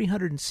massive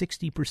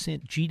 360%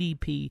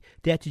 GDP,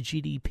 debt to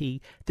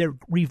GDP. They're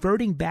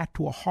reverting back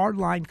to a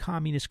hardline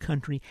communist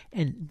country,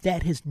 and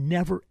that has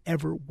never,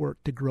 ever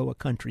worked to grow a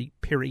country,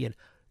 period.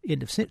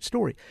 End of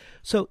story.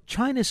 So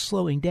China's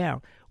slowing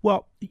down.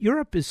 Well,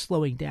 Europe is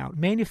slowing down.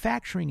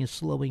 Manufacturing is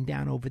slowing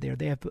down over there.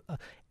 They have...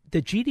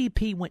 the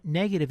GDP went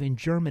negative in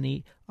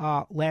Germany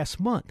last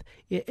month.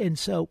 And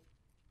so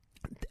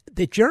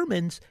the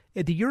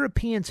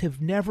Europeans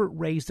have never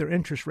raised their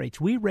interest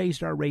rates. We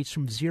raised our rates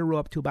from 0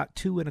 up to about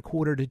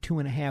 2.25 to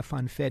 2.5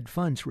 on Fed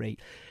funds rate.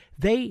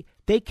 They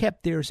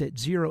kept theirs at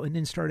 0 and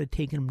then started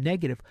taking them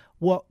negative.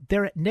 Well,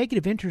 they're at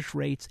negative interest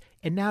rates,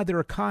 and now their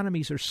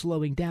economies are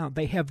slowing down.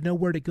 They have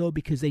nowhere to go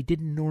because they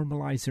didn't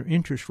normalize their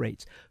interest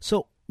rates.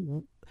 So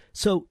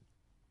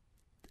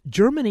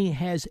Germany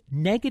has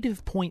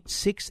negative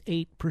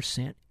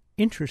 0.68%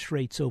 interest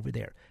rates over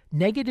there.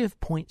 Negative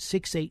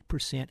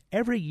 0.68%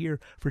 every year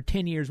for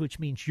 10 years, which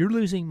means you're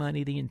losing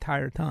money the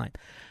entire time.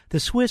 The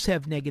Swiss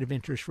have negative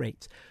interest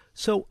rates.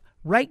 So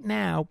right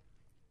now,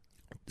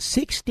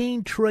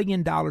 $16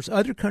 trillion.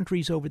 Other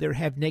countries over there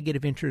have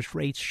negative interest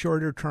rates,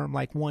 shorter term,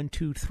 like 1,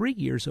 2, 3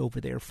 years over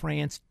there.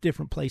 France,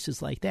 different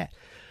places like that.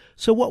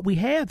 So what we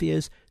have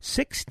is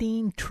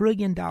 $16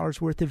 trillion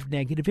worth of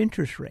negative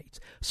interest rates.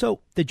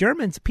 So the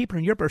Germans, people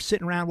in Europe are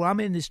sitting around, well, I'm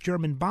in this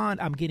German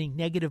bond, I'm getting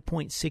negative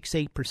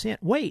 0.68%.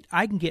 Wait,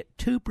 I can get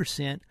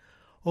 2%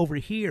 over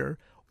here.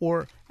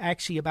 Or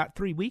actually about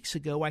 3 weeks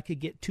ago, I could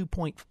get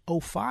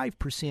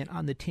 2.05%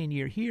 on the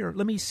 10-year here.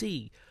 Let me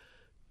see.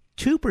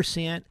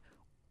 2%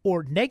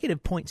 or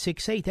negative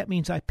 0.68, that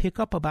means I pick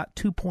up about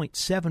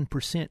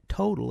 2.7%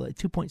 total,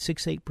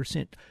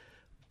 2.68%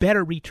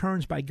 better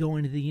returns by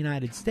going to the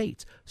United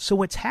States. So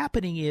what's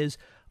happening is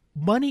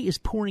money is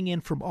pouring in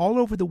from all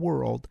over the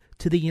world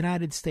to the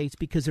United States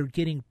because they're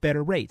getting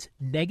better rates.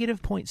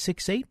 Negative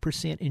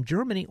 0.68% in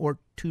Germany or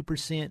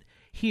 2%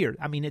 here.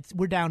 I mean,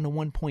 we're down to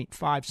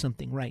 1.5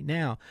 something right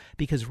now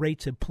because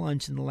rates have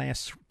plunged in the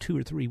last 2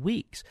 or 3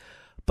 weeks.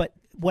 But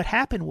what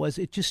happened was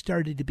it just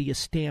started to be a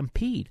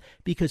stampede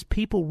because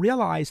people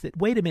realized that,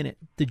 wait a minute,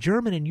 the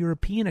German and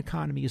European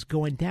economy is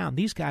going down.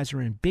 These guys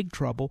are in big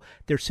trouble.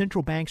 Their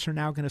central banks are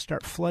now going to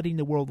start flooding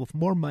the world with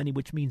more money,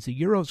 which means the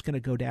euro is going to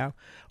go down.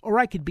 Or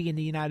I could be in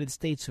the United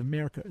States of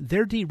America.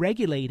 They're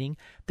deregulating.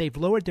 They've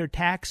lowered their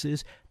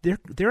taxes.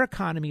 Their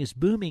economy is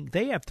booming.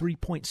 They have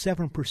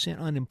 3.7%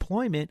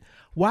 unemployment.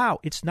 Wow,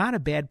 it's not a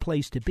bad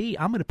place to be.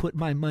 I'm going to put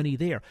my money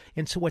there.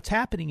 And so what's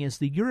happening is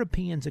the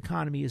Europeans'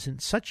 economy is in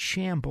such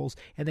shambles,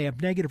 and they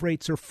have negative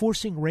rates. They're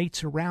forcing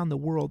rates around the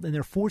world, and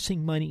they're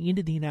forcing money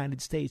into the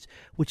United States,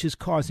 which is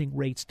causing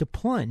rates to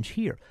plunge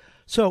here.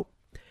 So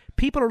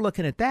people are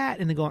looking at that,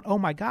 and they're going, oh,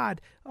 my God,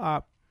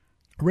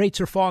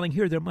 rates are falling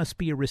here. There must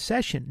be a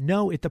recession.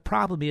 No, the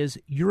problem is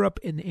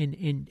Europe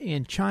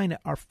and China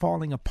are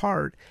falling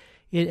apart,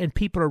 and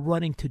people are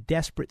running to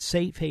desperate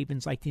safe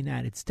havens like the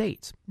United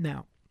States.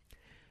 Now,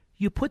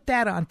 you put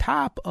that on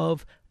top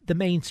of the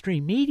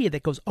mainstream media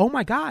that goes, oh,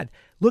 my God,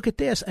 look at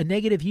this, a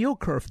negative yield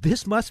curve.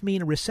 This must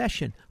mean a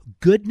recession.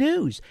 Good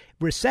news.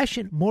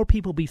 Recession, more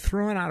people will be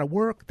thrown out of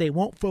work. They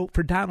won't vote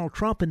for Donald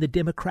Trump, and the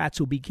Democrats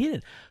will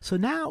begin. So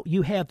now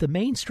you have the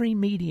mainstream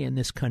media in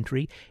this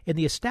country and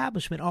the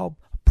establishment all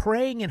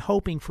praying and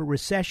hoping for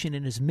recession,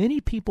 and as many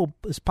people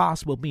as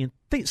possible being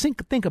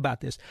think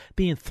about this,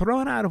 being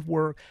thrown out of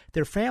work,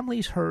 their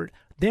families hurt,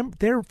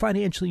 they're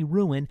financially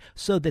ruined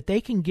so that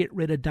they can get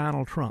rid of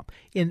Donald Trump.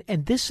 And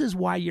this is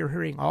why you're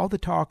hearing all the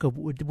talk of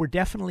we're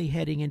definitely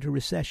heading into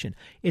recession.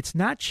 It's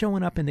not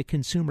showing up in the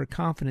consumer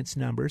confidence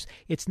numbers.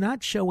 It's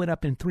not showing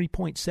up in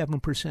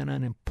 3.7%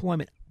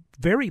 unemployment.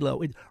 Very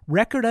low,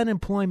 record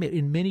unemployment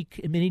in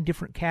many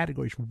different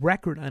categories.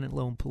 Record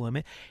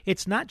unemployment.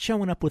 It's not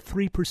showing up with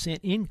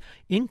 3%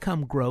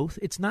 income growth.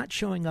 It's not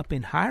showing up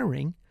in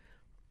hiring.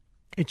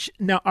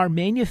 Now our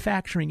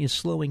manufacturing is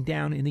slowing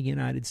down in the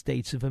United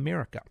States of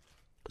America.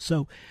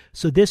 So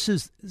this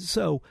is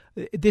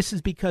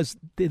because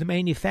the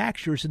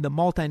manufacturers and the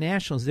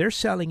multinationals, they're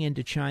selling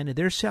into China,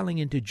 they're selling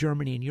into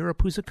Germany and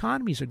Europe, whose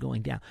economies are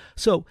going down.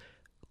 So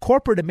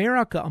corporate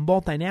America and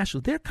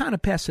multinationals, they're kind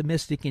of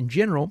pessimistic in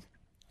general.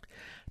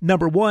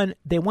 Number one,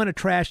 they want to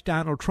trash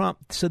Donald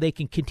Trump so they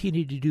can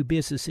continue to do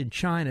business in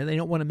China. They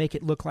don't want to make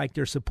it look like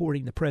they're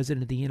supporting the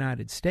president of the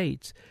United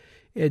States.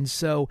 And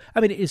so, I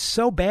mean, it's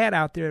so bad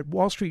out there.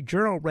 Wall Street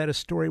Journal read a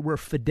story where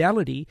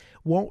Fidelity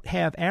won't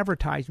have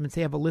advertisements.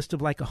 They have a list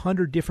of like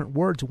 100 different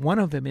words. One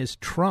of them is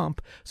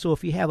Trump. So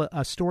if you have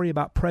a story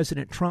about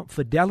President Trump,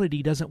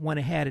 Fidelity doesn't want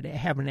to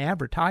have an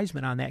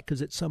advertisement on that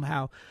because it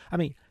somehow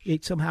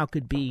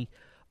could be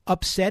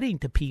upsetting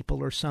to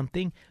people or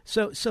something.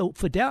 So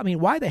Fidelity, I mean,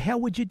 why the hell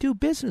would you do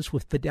business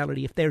with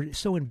Fidelity if they're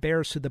so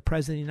embarrassed of the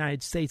President of the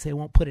United States they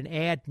won't put an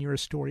ad near a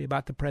story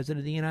about the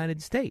President of the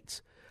United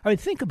States? I mean,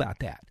 think about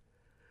that.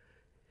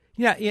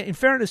 Yeah, in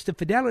fairness to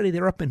Fidelity,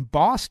 they're up in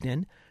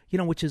Boston,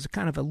 which is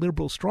kind of a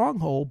liberal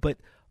stronghold, but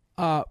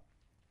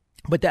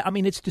that, I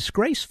mean, it's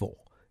disgraceful,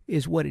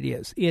 is what it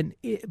is.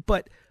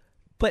 But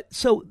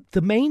so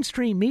the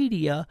mainstream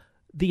media,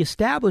 the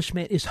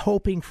establishment is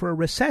hoping for a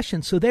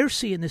recession, so they're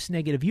seeing this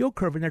negative yield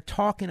curve and they're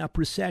talking up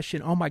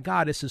recession. Oh my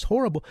God, this is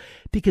horrible,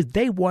 because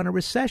they want a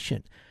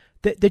recession.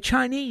 The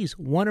Chinese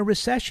want a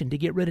recession to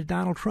get rid of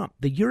Donald Trump.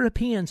 The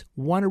Europeans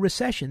want a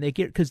recession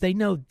because they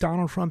know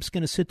Donald Trump's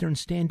going to sit there and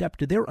stand up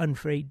to their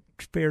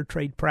unfair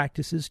trade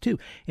practices too.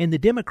 And the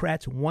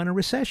Democrats want a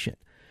recession.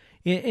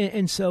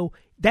 And so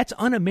that's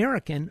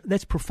un-American.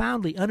 That's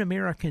profoundly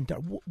un-American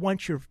to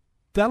want your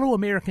fellow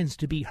Americans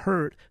to be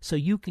hurt so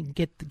you can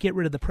get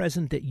rid of the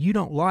president that you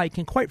don't like.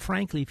 And quite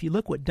frankly, if you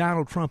look what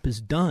Donald Trump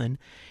has done,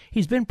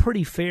 he's been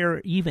pretty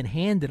fair,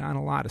 even-handed on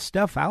a lot of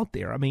stuff out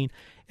there. I mean,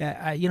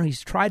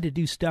 he's tried to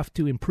do stuff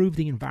to improve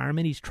the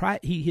environment.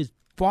 He has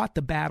fought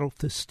the battle,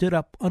 stood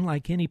up,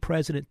 unlike any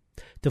president,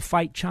 to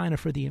fight China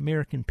for the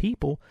American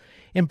people.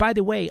 And by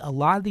the way, a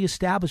lot of the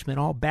establishment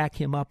all back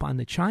him up on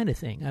the China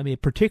thing. I mean,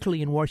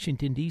 particularly in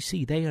Washington,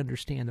 D.C., they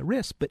understand the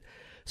risk. But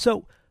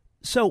so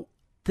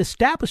the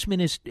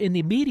establishment in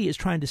the media is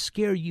trying to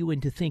scare you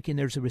into thinking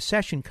there's a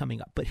recession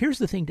coming up. But here's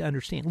the thing to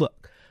understand.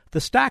 Look,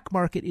 The stock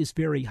market is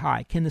very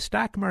high. Can the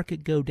stock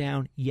market go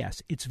down?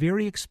 Yes. It's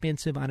very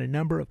expensive on a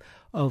number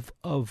of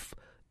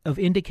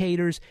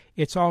indicators.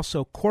 It's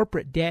also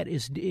corporate debt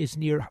is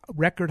near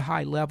record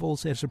high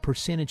levels as a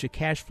percentage of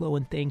cash flow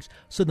and things.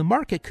 So the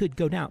market could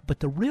go down.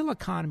 But the real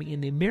economy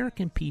and the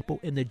American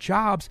people and the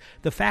jobs,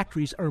 the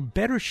factories are in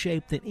better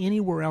shape than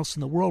anywhere else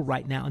in the world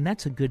right now, and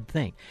that's a good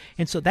thing.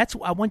 And so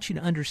I want you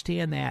to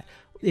understand that.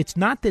 It's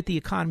not that the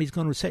economy is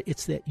going to reset.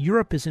 It's that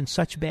Europe is in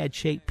such bad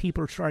shape.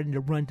 People are starting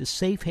to run to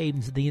safe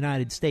havens in the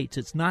United States.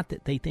 It's not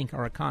that they think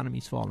our economy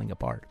is falling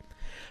apart.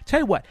 Tell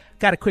you what,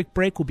 got a quick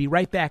break. We'll be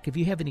right back. If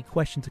you have any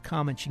questions or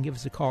comments, you can give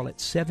us a call at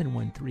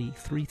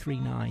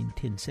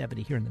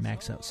 713-339-1070 here in the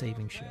Max Out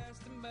Savings Show.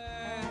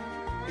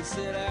 He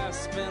said, I've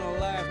spent a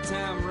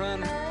lifetime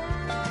running,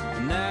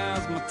 and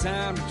now's my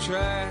time to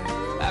try.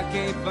 I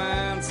can't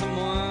find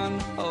someone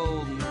to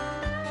hold me.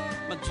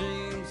 My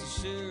dreams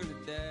are sure to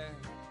die.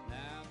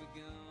 Now be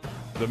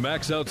gone. The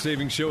Max Out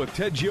Savings Show with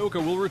Ted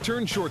Gioka will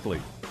return shortly.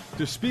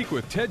 To speak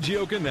with Ted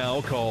Gioka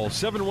now, call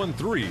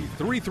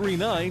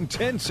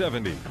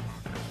 713-339-1070.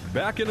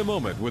 Back in a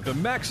moment with the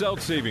Max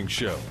Out Savings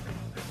Show.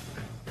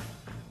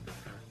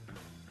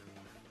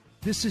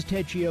 This is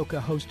Ted Gioka,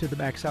 host of the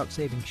Max Out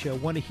Savings Show,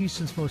 one of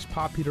Houston's most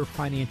popular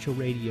financial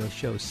radio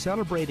shows,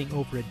 celebrating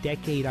over a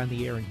decade on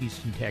the air in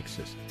Houston,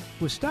 Texas.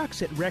 With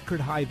stocks at record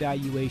high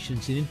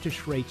valuations and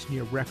interest rates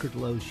near record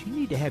lows, you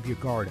need to have your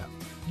guard up.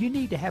 You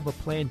need to have a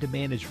plan to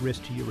manage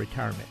risk to your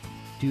retirement.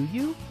 Do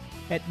you?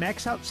 At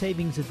Max Out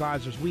Savings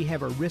Advisors, we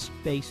have a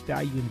risk-based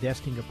value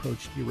investing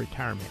approach to your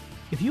retirement.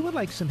 If you would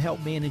like some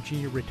help managing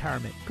your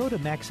retirement, go to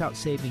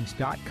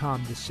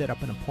maxoutsavings.com to set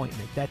up an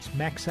appointment. That's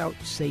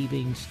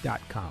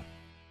maxoutsavings.com.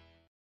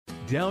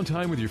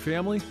 Downtime with your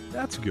family?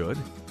 That's good.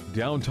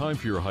 Downtime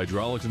for your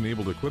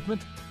hydraulics-enabled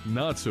equipment?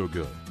 Not so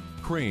good.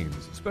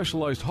 Cranes,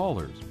 specialized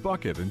haulers,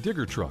 bucket, and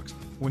digger trucks.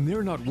 When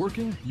they're not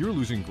working, you're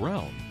losing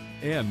ground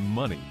and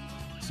money.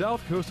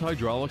 South Coast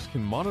Hydraulics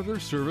can monitor,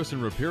 service,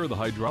 and repair the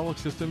hydraulic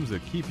systems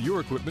that keep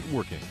your equipment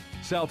working.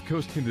 South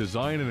Coast can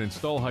design and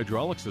install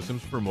hydraulic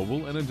systems for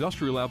mobile and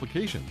industrial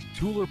applications,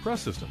 tool or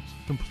press systems,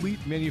 complete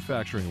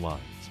manufacturing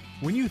lines.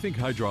 When you think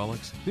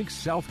hydraulics, think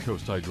South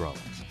Coast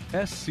Hydraulics.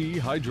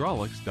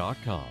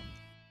 SCHydraulics.com.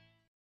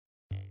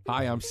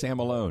 Hi, I'm Sam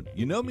Malone.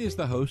 You know me as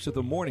the host of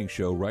the morning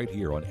show right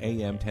here on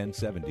AM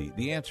 1070,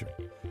 The Answer.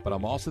 But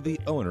I'm also the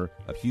owner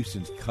of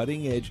Houston's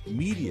cutting-edge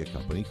media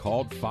company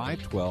called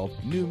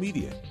 512 New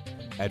Media.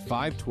 At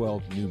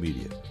 512 New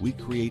Media, we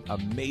create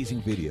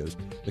amazing videos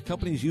the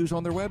companies use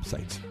on their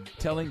websites,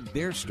 telling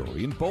their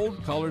story in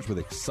bold colors with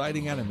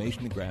exciting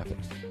animation and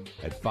graphics.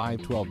 At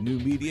 512 New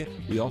Media,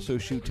 we also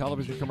shoot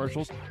television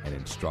commercials and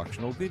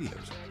instructional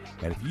videos.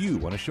 And if you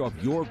want to show off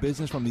your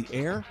business from the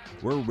air,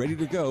 we're ready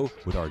to go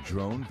with our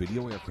drone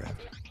video aircraft.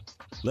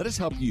 Let us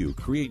help you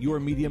create your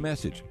media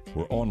message.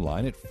 We're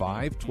online at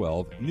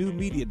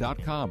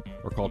 512newmedia.com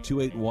or call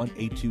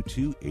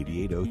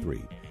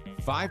 281-822-8803.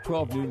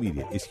 512 New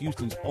Media is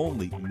Houston's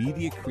only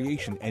media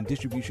creation and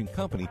distribution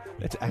company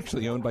that's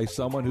actually owned by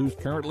someone who's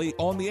currently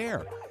on the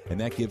air.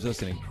 And that gives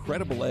us an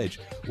incredible edge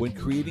when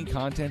creating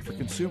content for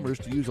consumers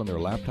to use on their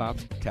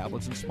laptops,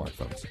 tablets, and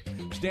smartphones.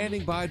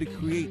 Standing by to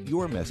create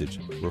your message,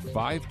 we're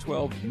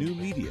 512 New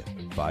Media,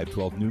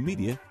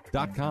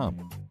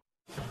 512newmedia.com.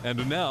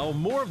 And now,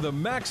 more of the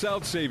Max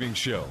Out Savings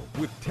Show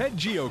with Ted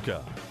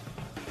Gioka.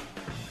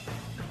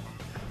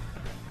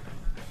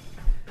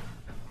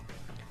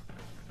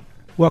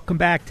 Welcome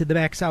back to the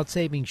Max Out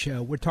Savings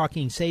Show. We're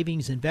talking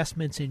savings,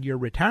 investments, in your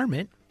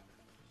retirement.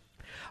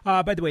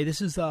 By the way,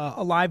 this is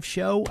a live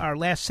show, our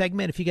last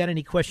segment. If you got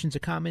any questions or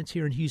comments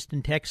here in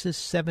Houston, Texas,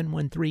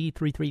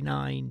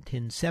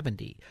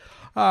 713-339-1070.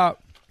 I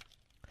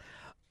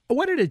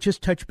wanted to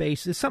just touch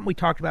base. It's something we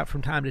talked about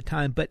from time to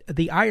time, but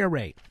the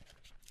IRA,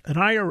 an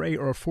IRA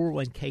or a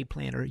 401k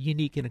plan are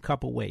unique in a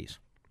couple ways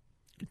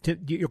to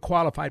your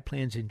qualified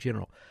plans in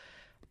general.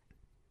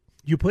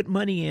 You put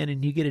money in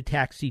and you get a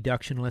tax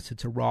deduction unless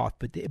it's a Roth,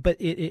 but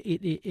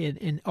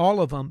in all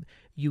of them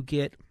you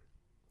get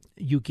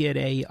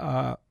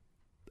a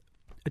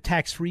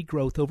tax-free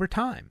growth over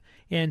time.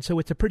 And so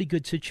it's a pretty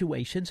good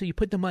situation. So you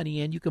put the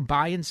money in, you can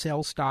buy and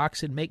sell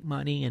stocks and make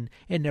money and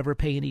never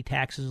pay any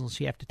taxes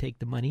unless you have to take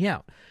the money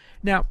out.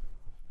 Now,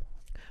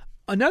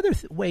 another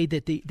way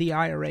that the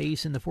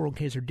IRAs and the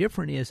 401ks are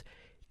different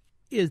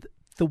is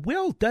the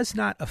will does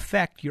not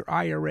affect your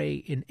IRA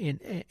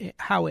in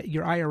how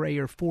your IRA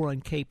or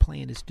 401k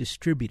plan is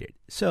distributed.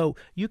 So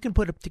you can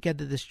put up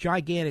together this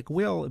gigantic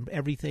will and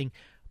everything,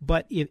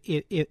 but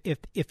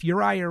if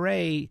your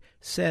IRA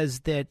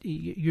says that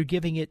you're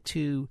giving it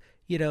to,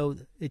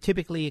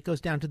 typically it goes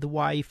down to the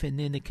wife and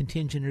then the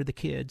contingent or the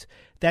kids.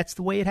 That's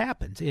the way it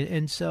happens.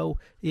 And so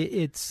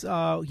it's,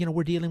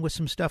 we're dealing with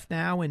some stuff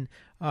now and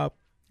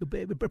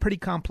pretty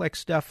complex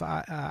stuff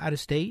out of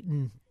state,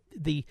 and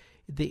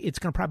it's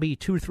going to probably be a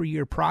 2 or 3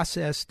 year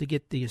process to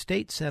get the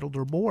estate settled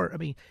or more. I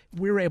mean,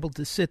 we were able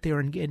to sit there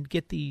and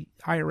get the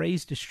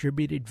IRAs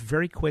distributed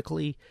very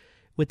quickly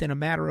within a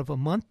matter of a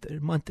month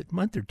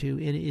or two,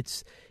 and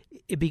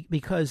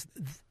because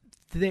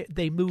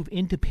they move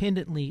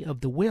independently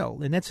of the will,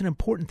 and that's an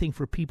important thing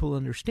for people to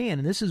understand.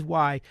 And this is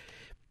why,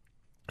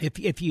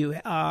 if you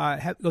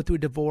go through a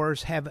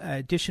divorce, have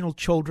additional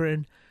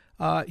children,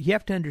 you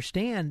have to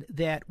understand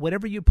that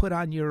whatever you put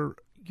on your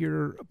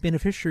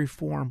beneficiary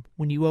form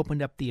when you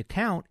opened up the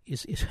account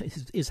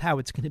is how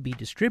it's going to be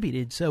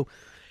distributed. So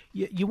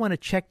you want to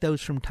check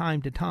those from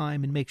time to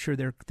time and make sure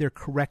they're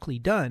correctly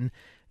done,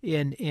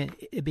 and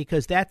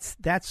because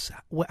that's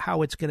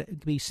how it's going to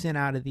be sent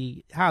out of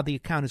how the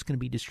account is going to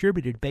be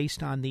distributed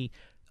based on the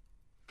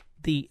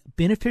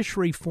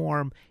beneficiary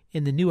form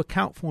in the new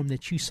account form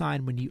that you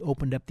signed when you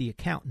opened up the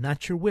account,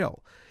 not your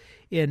will.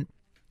 And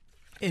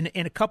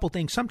a couple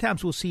things.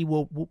 Sometimes we'll see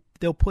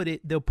they'll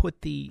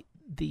put the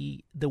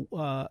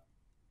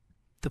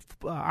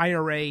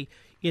IRA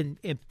in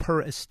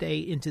per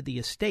estate into the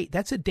estate.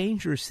 That's a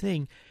dangerous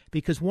thing,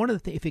 because one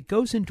of the if it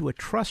goes into a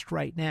trust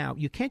right now,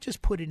 you can't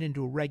just put it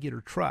into a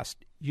regular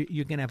trust.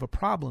 You're going to have a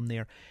problem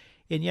there,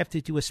 and you have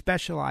to do a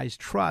specialized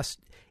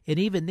trust. And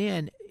even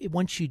then,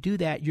 once you do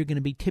that, you're going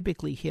to be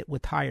typically hit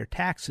with higher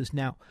taxes.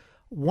 Now,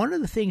 one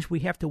of the things we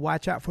have to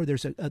watch out for,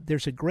 there's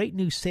a great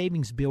new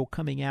savings bill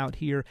coming out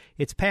here.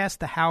 It's passed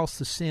the House,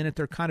 the Senate.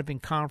 They're kind of in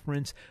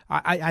conference.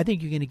 I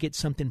think you're going to get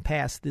something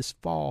passed this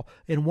fall.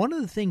 And one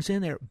of the things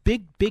in there,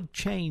 big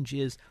change,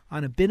 is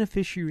on a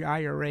beneficiary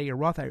IRA or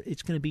Roth IRA,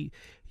 it's going to be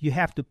you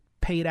have to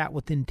pay it out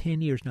within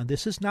 10 years. Now,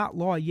 this is not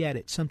law yet.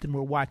 It's something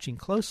we're watching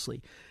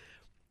closely.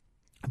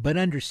 But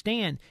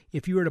understand,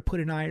 if you were to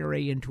put an IRA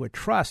into a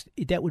trust,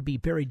 that would be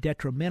very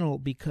detrimental,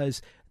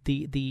 because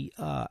the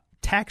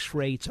tax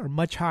rates are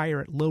much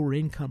higher at lower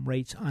income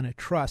rates on a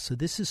trust. So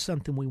this is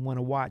something we want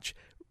to watch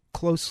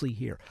closely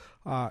here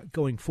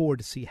going forward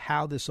to see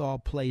how this all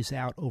plays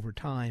out over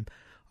time.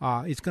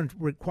 It's going to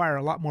require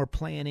a lot more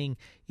planning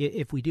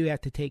if we do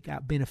have to take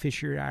out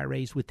beneficiary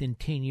IRAs within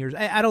 10 years.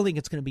 I don't think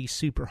it's going to be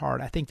super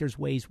hard. I think there's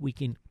ways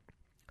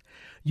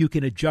you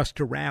can adjust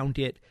around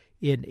it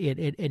in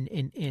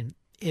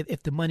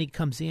if the money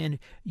comes in,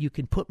 you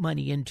can put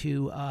money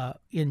into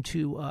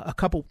a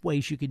couple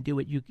ways you can do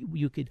it.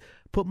 You could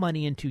put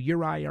money into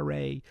your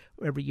IRA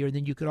every year, and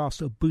then you could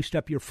also boost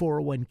up your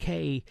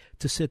 401k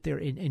to sit there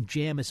and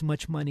jam as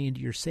much money into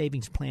your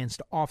savings plans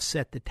to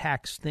offset the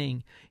tax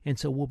thing. And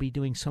so we'll be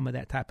doing some of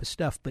that type of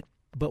stuff.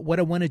 But what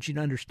I wanted you to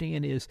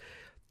understand is,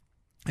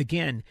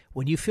 again,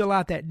 when you fill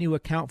out that new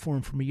account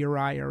form from your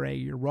IRA,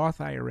 your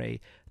Roth IRA,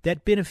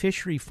 that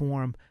beneficiary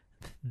form,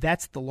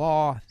 that's the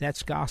law,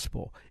 that's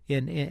gospel.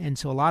 And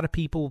so a lot of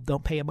people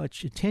don't pay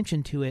much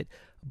attention to it,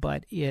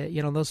 but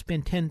they'll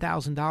spend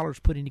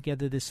 $10,000 putting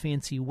together this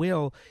fancy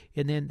will,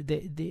 and then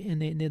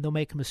they'll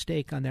make a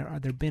mistake on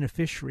their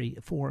beneficiary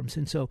forms.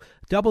 And so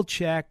double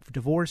check for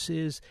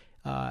divorces,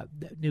 have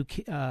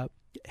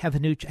a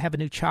new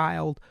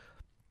child,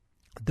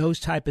 those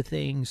type of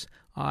things.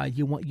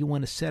 You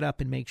want to set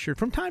up and make sure.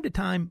 From time to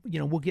time,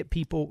 we'll get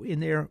people in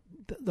there.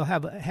 They'll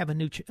have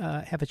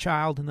a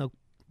child, and they'll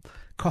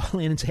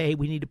call in and say, "Hey,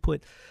 we need to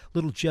put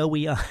little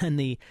Joey on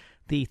the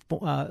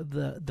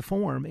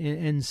form,"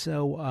 and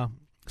so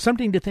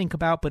something to think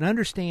about. But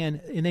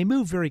understand, and they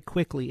move very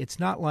quickly. It's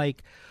not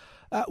like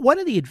one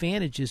of the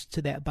advantages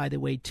to that, by the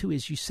way, too,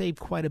 is you save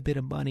quite a bit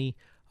of money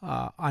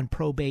on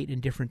probate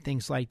and different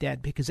things like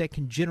that, because that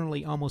can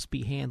generally almost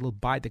be handled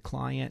by the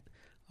client.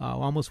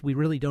 We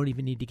really don't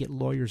even need to get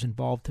lawyers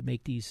involved to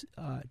make these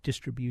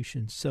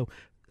distributions. So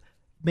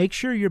make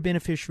sure your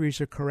beneficiaries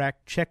are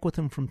correct. Check with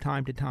them from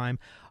time to time.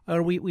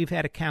 We've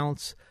had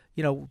accounts,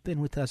 been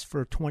with us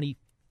for 20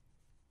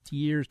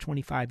 years,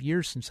 25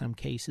 years in some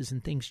cases,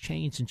 and things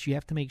change, and you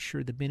have to make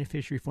sure the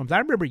beneficiary forms. I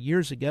remember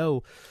years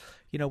ago,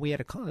 we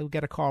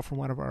got a call from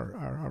one of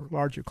our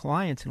larger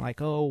clients, and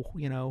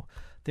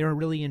they're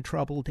really in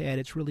trouble, Dad.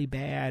 It's really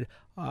bad.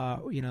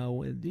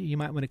 You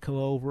might want to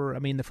go over. I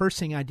mean, the first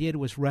thing I did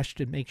was rush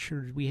to make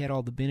sure we had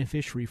all the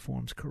beneficiary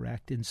forms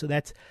correct, and so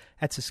that's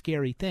a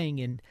scary thing,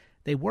 and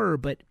they were,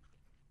 but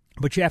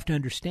you have to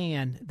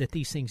understand that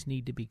these things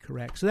need to be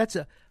correct. So that's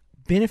a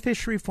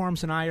beneficiary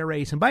forms and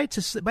IRAs. And by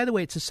the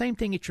way, it's the same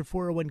thing at your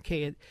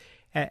 401k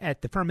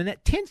at the firm, and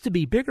that tends to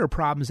be bigger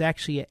problems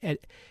actually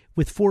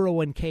with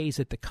 401ks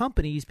at the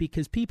companies,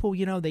 because people,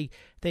 they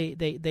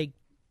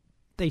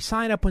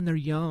sign up when they're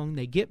young,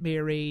 they get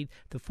married,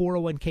 the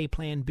 401k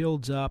plan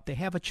builds up, they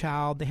have a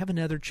child, they have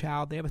another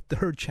child, they have a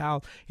third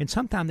child, and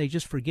sometimes they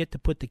just forget to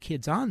put the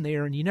kids on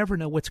there, and you never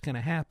know what's going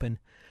to happen.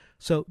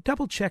 So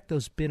double check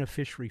those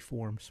beneficiary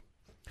forms.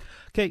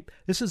 Okay,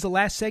 this is the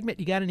last segment.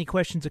 You got any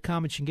questions or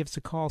comments, you can give us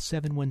a call,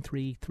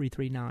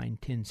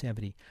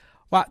 713-339-1070.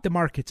 Well, the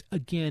markets,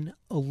 again,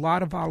 a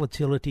lot of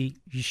volatility.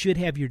 You should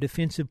have your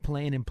defensive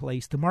plan in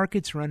place. The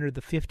markets are under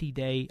the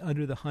 50-day,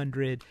 under the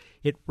 100.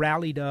 It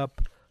rallied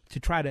up to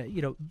try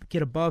to,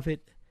 get above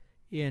it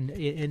and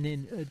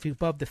then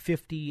above the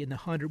 50 and the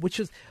 100,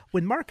 which is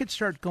when markets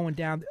start going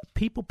down,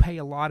 people pay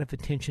a lot of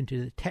attention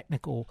to the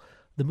technical,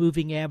 the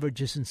moving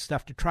averages and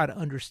stuff to try to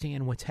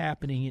understand what's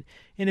happening.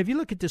 And if you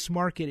look at this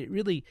market,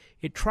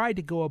 it tried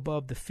to go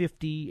above the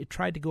 50, it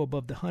tried to go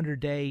above the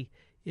 100-day,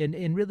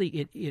 and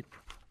really it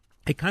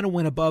kind of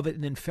went above it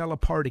and then fell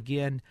apart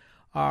again.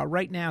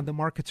 Right now, the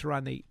markets are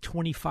on the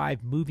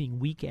 25 moving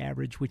week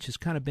average, which has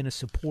kind of been a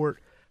support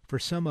for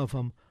some of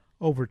them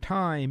over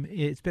time.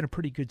 It's been a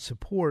pretty good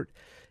support.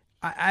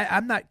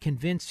 I'm not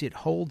convinced it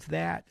holds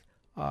that.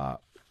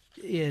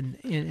 And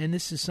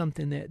this is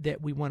something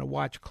that we want to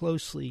watch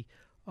closely.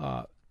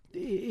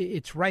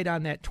 It's right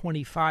on that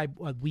 25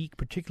 week,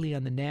 particularly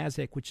on the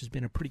NASDAQ, which has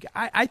been a pretty good.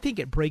 I think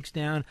it breaks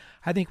down.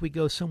 I think we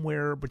go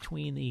somewhere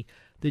between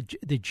the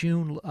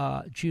June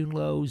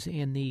lows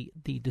and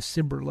the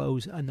December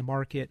lows on the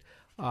market.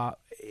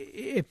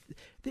 If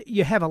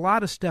you have a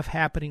lot of stuff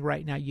happening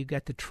right now, you've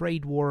got the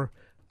trade war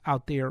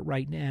out there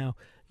right now.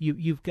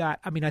 You've got.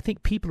 I mean, I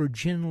think people are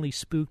generally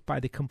spooked by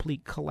the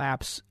complete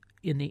collapse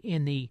in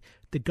the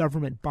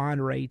government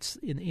bond rates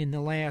in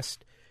the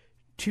last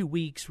 2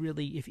 weeks.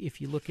 Really, if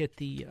you look at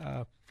the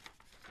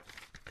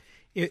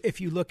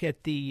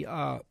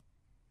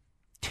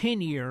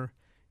 10-year,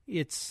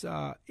 it's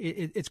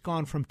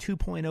gone from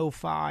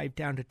 2.05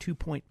 down to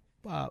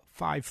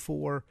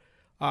 2.54.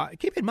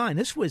 Keep in mind,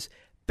 this was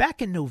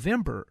back in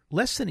November,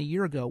 less than a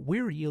year ago.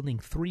 We were yielding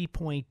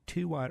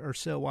 3.2 or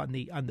so on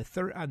the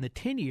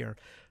 10-year.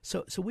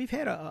 So we've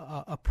had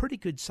a pretty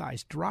good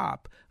sized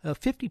drop, a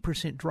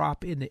 50%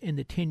 drop in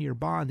the 10-year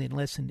bond in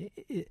less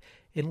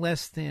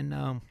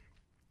than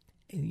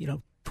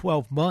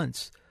 12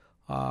 months,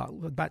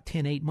 about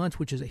 8 months,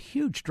 which is a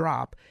huge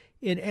drop.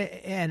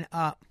 And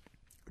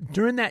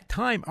during that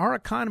time, our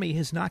economy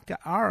has not got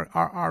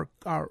our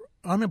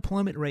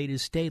unemployment rate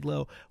has stayed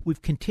low.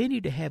 We've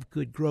continued to have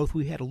good growth.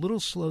 We've had a little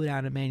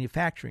slowdown in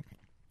manufacturing.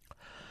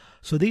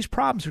 So these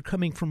problems are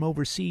coming from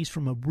overseas,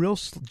 from a real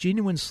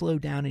genuine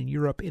slowdown in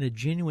Europe and a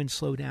genuine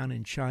slowdown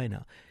in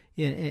China.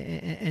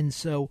 And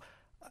so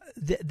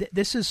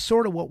this is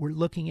sort of what we're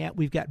looking at.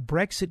 We've got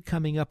Brexit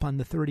coming up on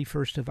the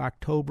 31st of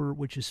October,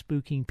 which is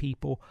spooking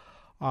people.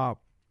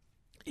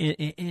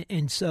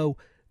 And so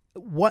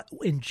what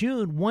in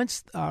June,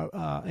 once at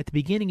the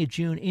beginning of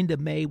June into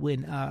May,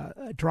 when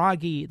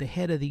Draghi, the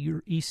head of the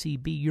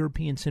ECB,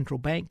 European Central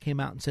Bank, came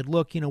out and said,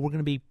 look, we're going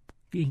to be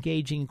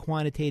engaging in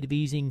quantitative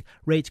easing,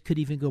 rates could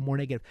even go more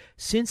negative.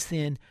 Since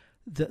then,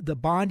 the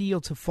bond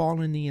yields have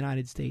fallen in the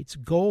United States.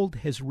 Gold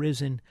has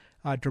risen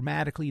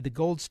dramatically. The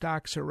gold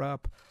stocks are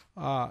up.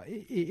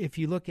 If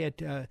you look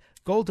at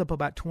gold's up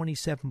about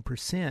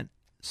 27%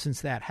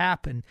 since that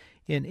happened.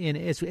 And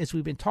as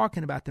we've been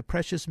talking about, the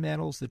precious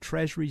metals, the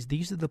treasuries,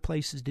 these are the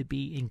places to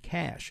be in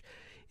cash.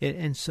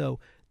 And so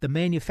the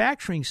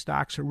manufacturing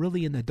stocks are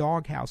really in the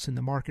doghouse in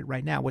the market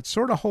right now. What's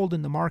sort of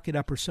holding the market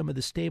up are some of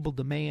the stable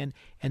demand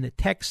and the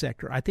tech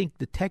sector. I think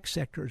the tech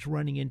sector is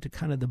running into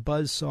kind of the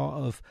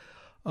buzzsaw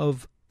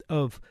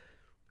of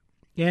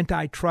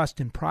antitrust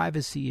and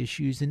privacy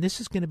issues, and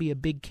this is going to be a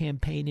big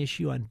campaign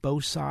issue on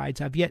both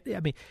sides.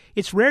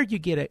 It's rare you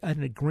get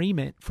an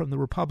agreement from the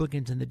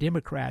Republicans and the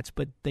Democrats,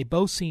 but they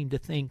both seem to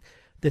think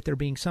that they're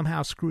being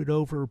somehow screwed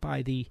over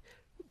by the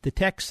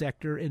tech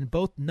sector, and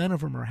none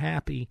of them are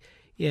happy.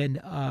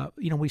 And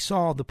we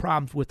saw the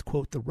problems with,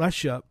 quote, the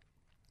Russia.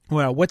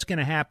 Well, what's going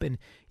to happen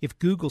if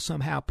Google,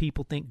 somehow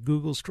people think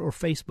Google or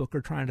Facebook are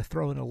trying to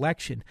throw an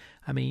election?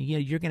 I mean,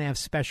 you're going to have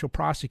special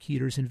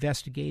prosecutors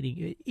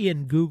investigating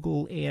in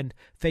Google and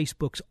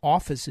Facebook's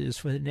offices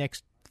for the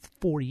next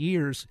 4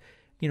 years,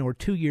 or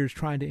 2 years,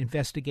 trying to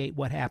investigate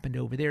what happened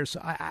over there. So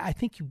I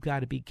think you've got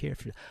to be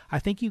careful. I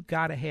think you've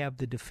got to have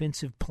the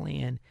defensive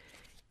plan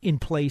in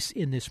place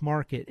in this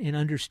market and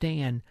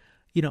understand,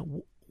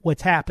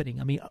 what's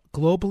happening. I mean,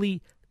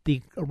 globally,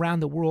 around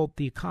the world,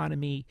 the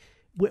economy,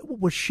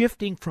 we're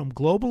shifting from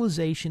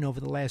globalization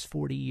over the last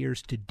 40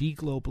 years to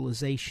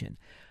deglobalization.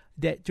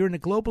 That during the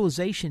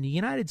globalization, the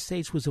United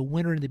States was a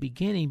winner in the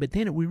beginning, but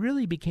then we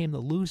really became the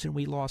loser, and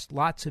we lost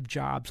lots of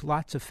jobs,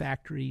 lots of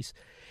factories.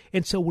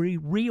 And so we're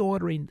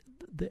reordering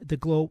the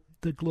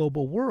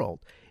global world.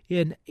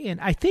 And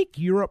I think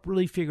Europe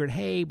really figured,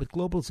 hey, with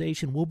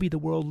globalization, we'll be the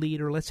world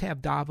leader. Let's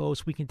have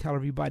Davos. We can tell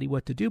everybody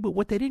what to do. But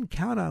what they didn't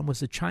count on was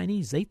the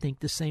Chinese. They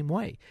think the same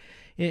way.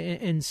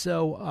 And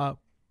so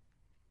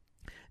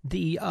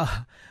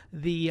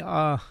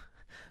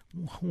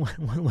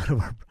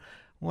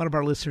one of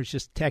our listeners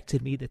just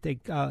texted me that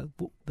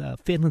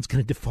Finland's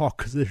going to default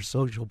because of their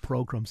social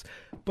programs.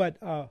 But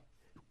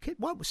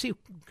see,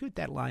 put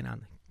that line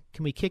on.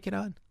 Can we kick it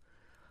on?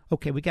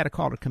 Okay, we got a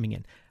caller coming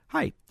in.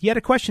 Hi, you had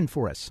a question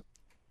for us?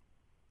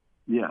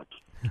 Yes.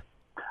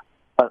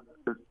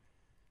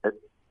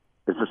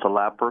 Is this a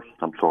live person?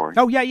 I'm sorry.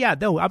 Oh yeah.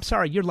 No, I'm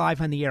sorry. You're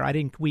live on the air. I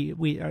didn't.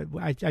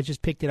 I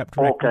just picked it up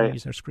directly. Okay.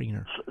 Use our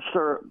screener.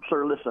 Sir,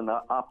 listen.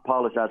 I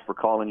apologize for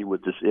calling you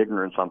with this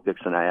ignorance I'm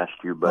fixing to ask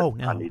you, but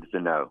I needed to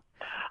know.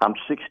 I'm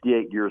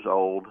 68 years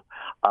old.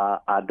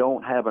 I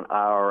don't have an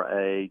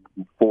IRA,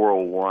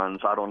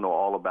 401s. I don't know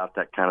all about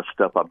that kind of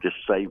stuff. I've just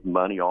saved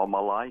money all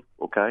my life.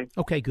 Okay.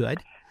 Okay. Good.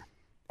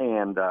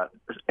 And I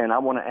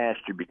want to ask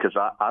you, because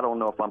I don't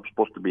know if I'm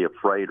supposed to be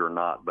afraid or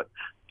not, but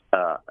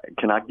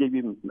can I give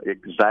you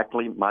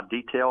exactly my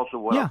details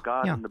of what I've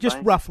got in the just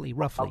bank? roughly,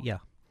 yeah.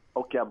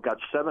 Okay, I've got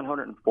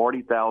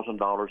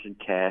 $740,000 in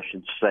cash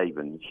and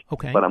savings.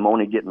 Okay. But I'm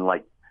only getting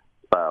like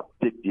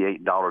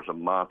 $58 a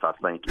month, I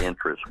think,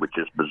 interest, which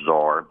is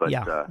bizarre. But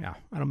I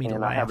don't mean to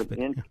laugh.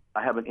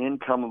 I have an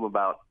income of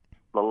about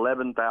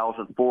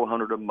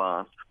 $11,400 a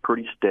month,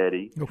 pretty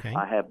steady. Okay.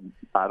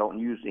 I don't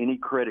use any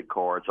credit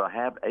cards. I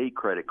have a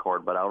credit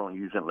card, but I don't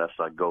use it unless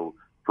I go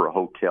for a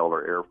hotel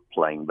or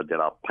airplane. But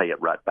then I'll pay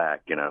it right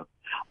back.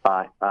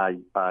 I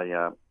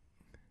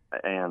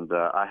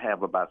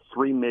have about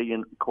 $3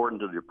 million, according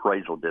to the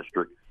appraisal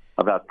district,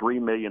 about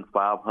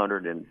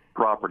 $3,500,000 in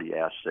property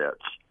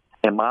assets.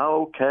 Am I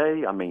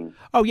okay? I mean,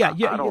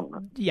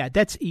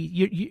 that's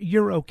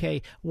you're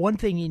okay. One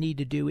thing you need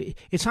to do.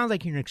 It sounds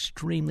like you're an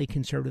extremely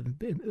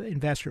conservative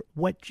investor.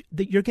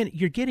 You're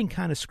getting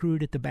kind of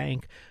screwed at the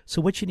bank.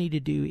 So what you need to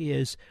do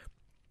is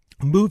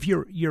move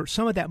your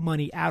some of that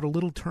money out a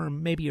little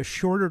term, maybe a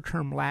shorter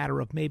term ladder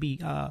of maybe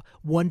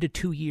 1 to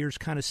 2 years,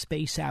 kind of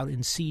space out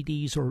in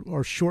CDs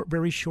or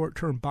very short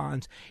term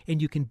bonds,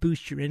 and you can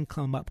boost your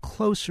income up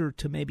closer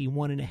to maybe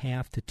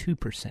 1.5% to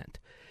 2%.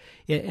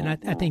 And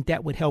I think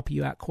that would help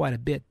you out quite a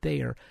bit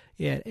there.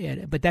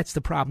 But that's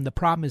the problem. The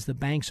problem is the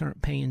banks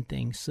aren't paying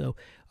things. So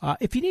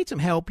if you need some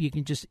help, you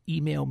can just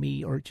email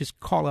me or just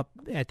call up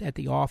at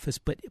the office.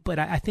 But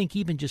I think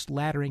even just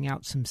laddering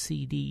out some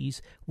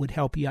CDs would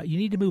help you out. You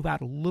need to move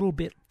out a little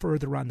bit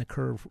further on the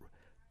curve,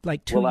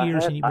 like 2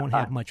 years, and you won't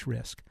have much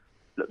risk.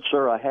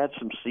 Sir, I had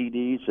some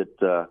CDs at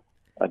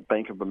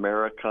Bank of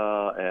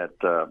America, at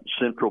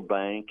Central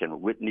Bank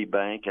and Whitney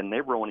Bank, and they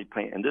were only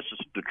paying, and this is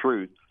the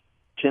truth,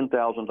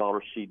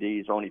 $10,000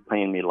 CDs only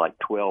paying me like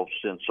 12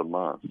 cents a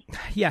month.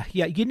 Yeah.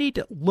 You need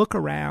to look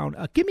around.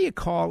 Give me a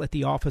call at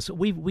the office.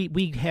 We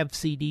have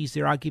CDs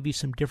there. I'll give you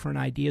some different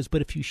ideas.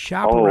 But if you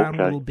shop around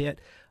a little bit,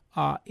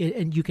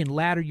 and you can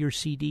ladder your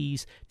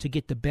CDs to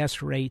get the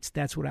best rates,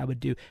 that's what I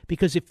would do.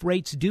 Because if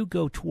rates do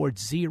go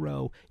towards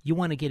zero, you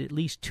want to get at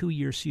least 2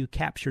 years so you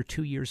capture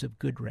 2 years of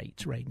good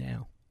rates right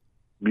now.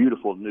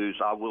 Beautiful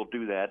news. I will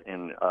do that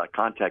and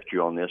contact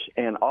you on this.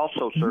 And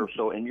also, sir,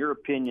 so in your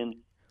opinion,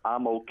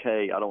 I'm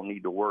okay. I don't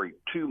need to worry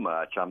too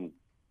much. I'm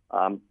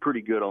pretty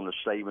good on the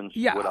savings.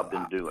 What I've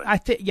been doing. I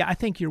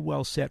think you're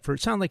well set for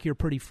it. Sounds like you're a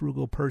pretty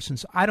frugal person,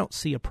 so I don't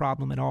see a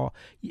problem at all.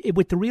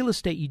 With the real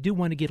estate, you do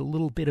want to get a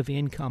little bit of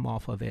income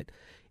off of it,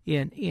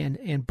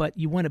 but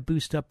you want to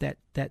boost up that.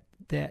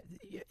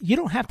 You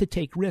don't have to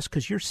take risks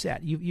because you're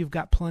set. You've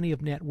got plenty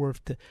of net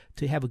worth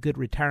to have a good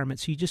retirement.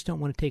 So you just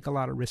don't want to take a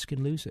lot of risk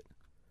and lose it.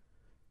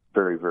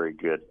 Very, very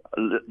good.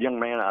 Young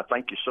man, I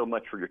thank you so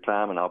much for your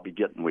time, and I'll be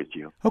getting with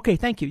you. Okay,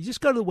 thank you.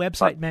 Just go to the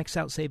website,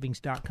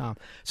 maxoutsavings.com.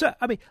 So,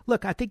 I mean,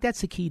 look, I think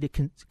that's the key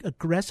to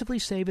aggressively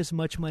save as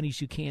much money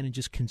as you can and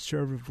just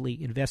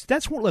conservatively invest.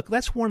 That's one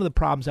of the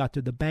problems out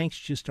there. The banks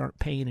just aren't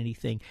paying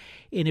anything.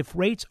 And if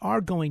rates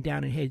are going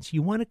down in heads,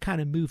 you want to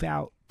kind of move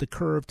out the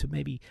curve to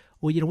maybe,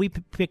 we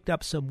picked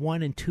up some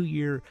 1 and 2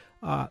 year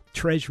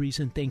treasuries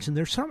and things, and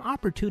there's some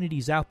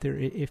opportunities out there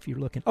if you're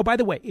looking. Oh, by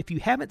the way, if you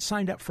haven't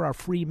signed up for our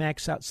free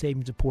Max Out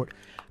Savings Report,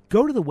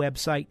 go to the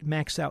website,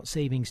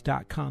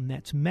 maxoutsavings.com.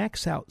 That's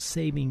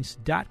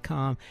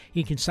maxoutsavings.com.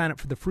 You can sign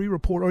up for the free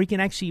report, or you can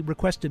actually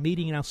request a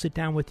meeting, and I'll sit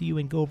down with you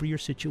and go over your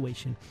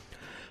situation.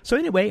 So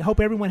anyway, hope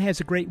everyone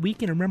has a great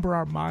week, and remember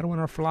our motto and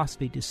our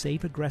philosophy to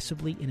save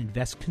aggressively and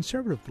invest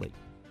conservatively.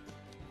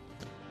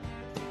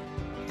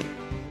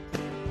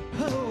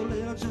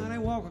 Johnny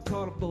Walker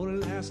caught a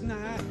bullet last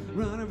night,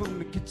 running from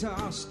the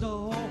guitar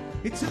store.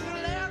 He took a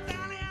left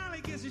down the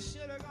alley, guess he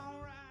should have gone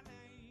right.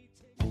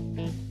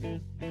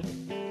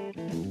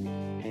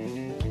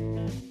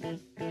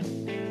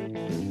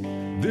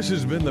 This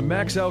has been the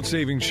Max Out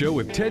Savings Show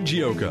with Ted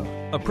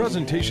Gioka, a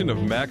presentation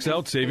of Max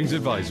Out Savings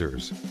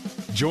Advisors.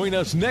 Join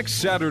us next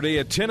Saturday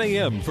at 10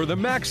 a.m. for the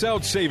Max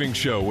Out Savings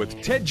Show with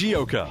Ted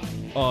Gioka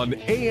on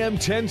AM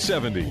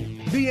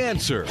 1070. The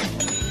Answer.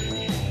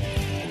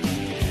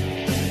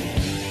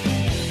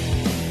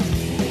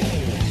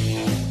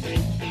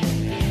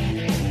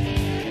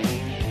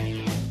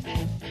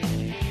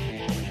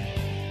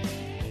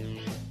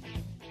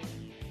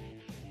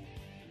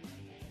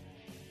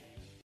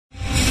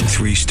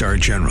 3-star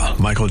General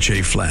Michael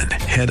J. Flynn,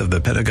 head of the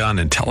Pentagon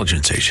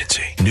Intelligence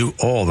Agency, knew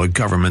all the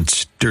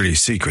government's dirty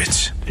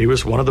secrets. He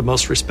was one of the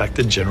most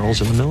respected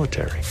generals in the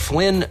military.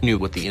 Flynn knew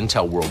what the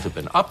intel world had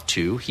been up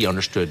to. He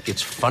understood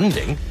its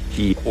funding.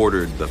 He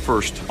ordered the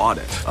first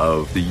audit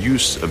of the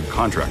use of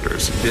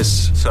contractors.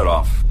 This set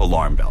off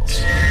alarm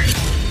bells.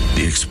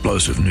 The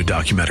explosive new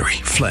documentary,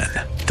 Flynn,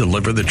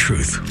 Deliver the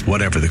Truth,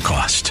 Whatever the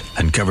Cost,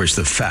 uncovers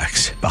the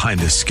facts behind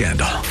this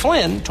scandal.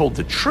 Flynn told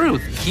the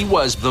truth. He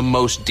was the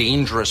most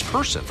dangerous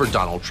person for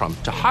Donald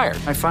Trump to hire.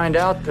 I find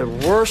out the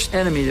worst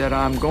enemy that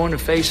I'm going to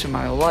face in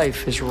my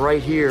life is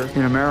right here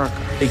in America.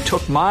 They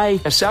took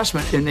my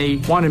assessment and they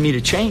wanted me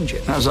to change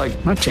it. And I was like,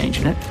 I'm not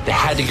changing it. They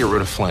had to get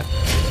rid of Flynn.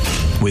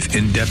 With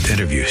in-depth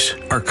interviews,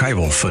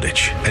 archival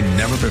footage, and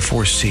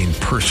never-before-seen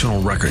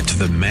personal records of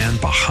the man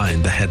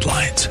behind the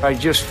headlines. I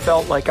just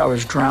felt like I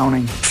was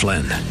drowning.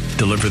 Flynn,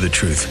 Deliver the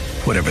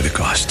Truth, Whatever the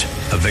Cost.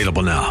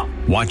 Available now.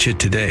 Watch it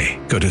today.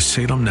 Go to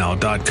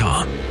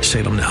salemnow.com.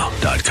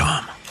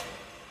 salemnow.com.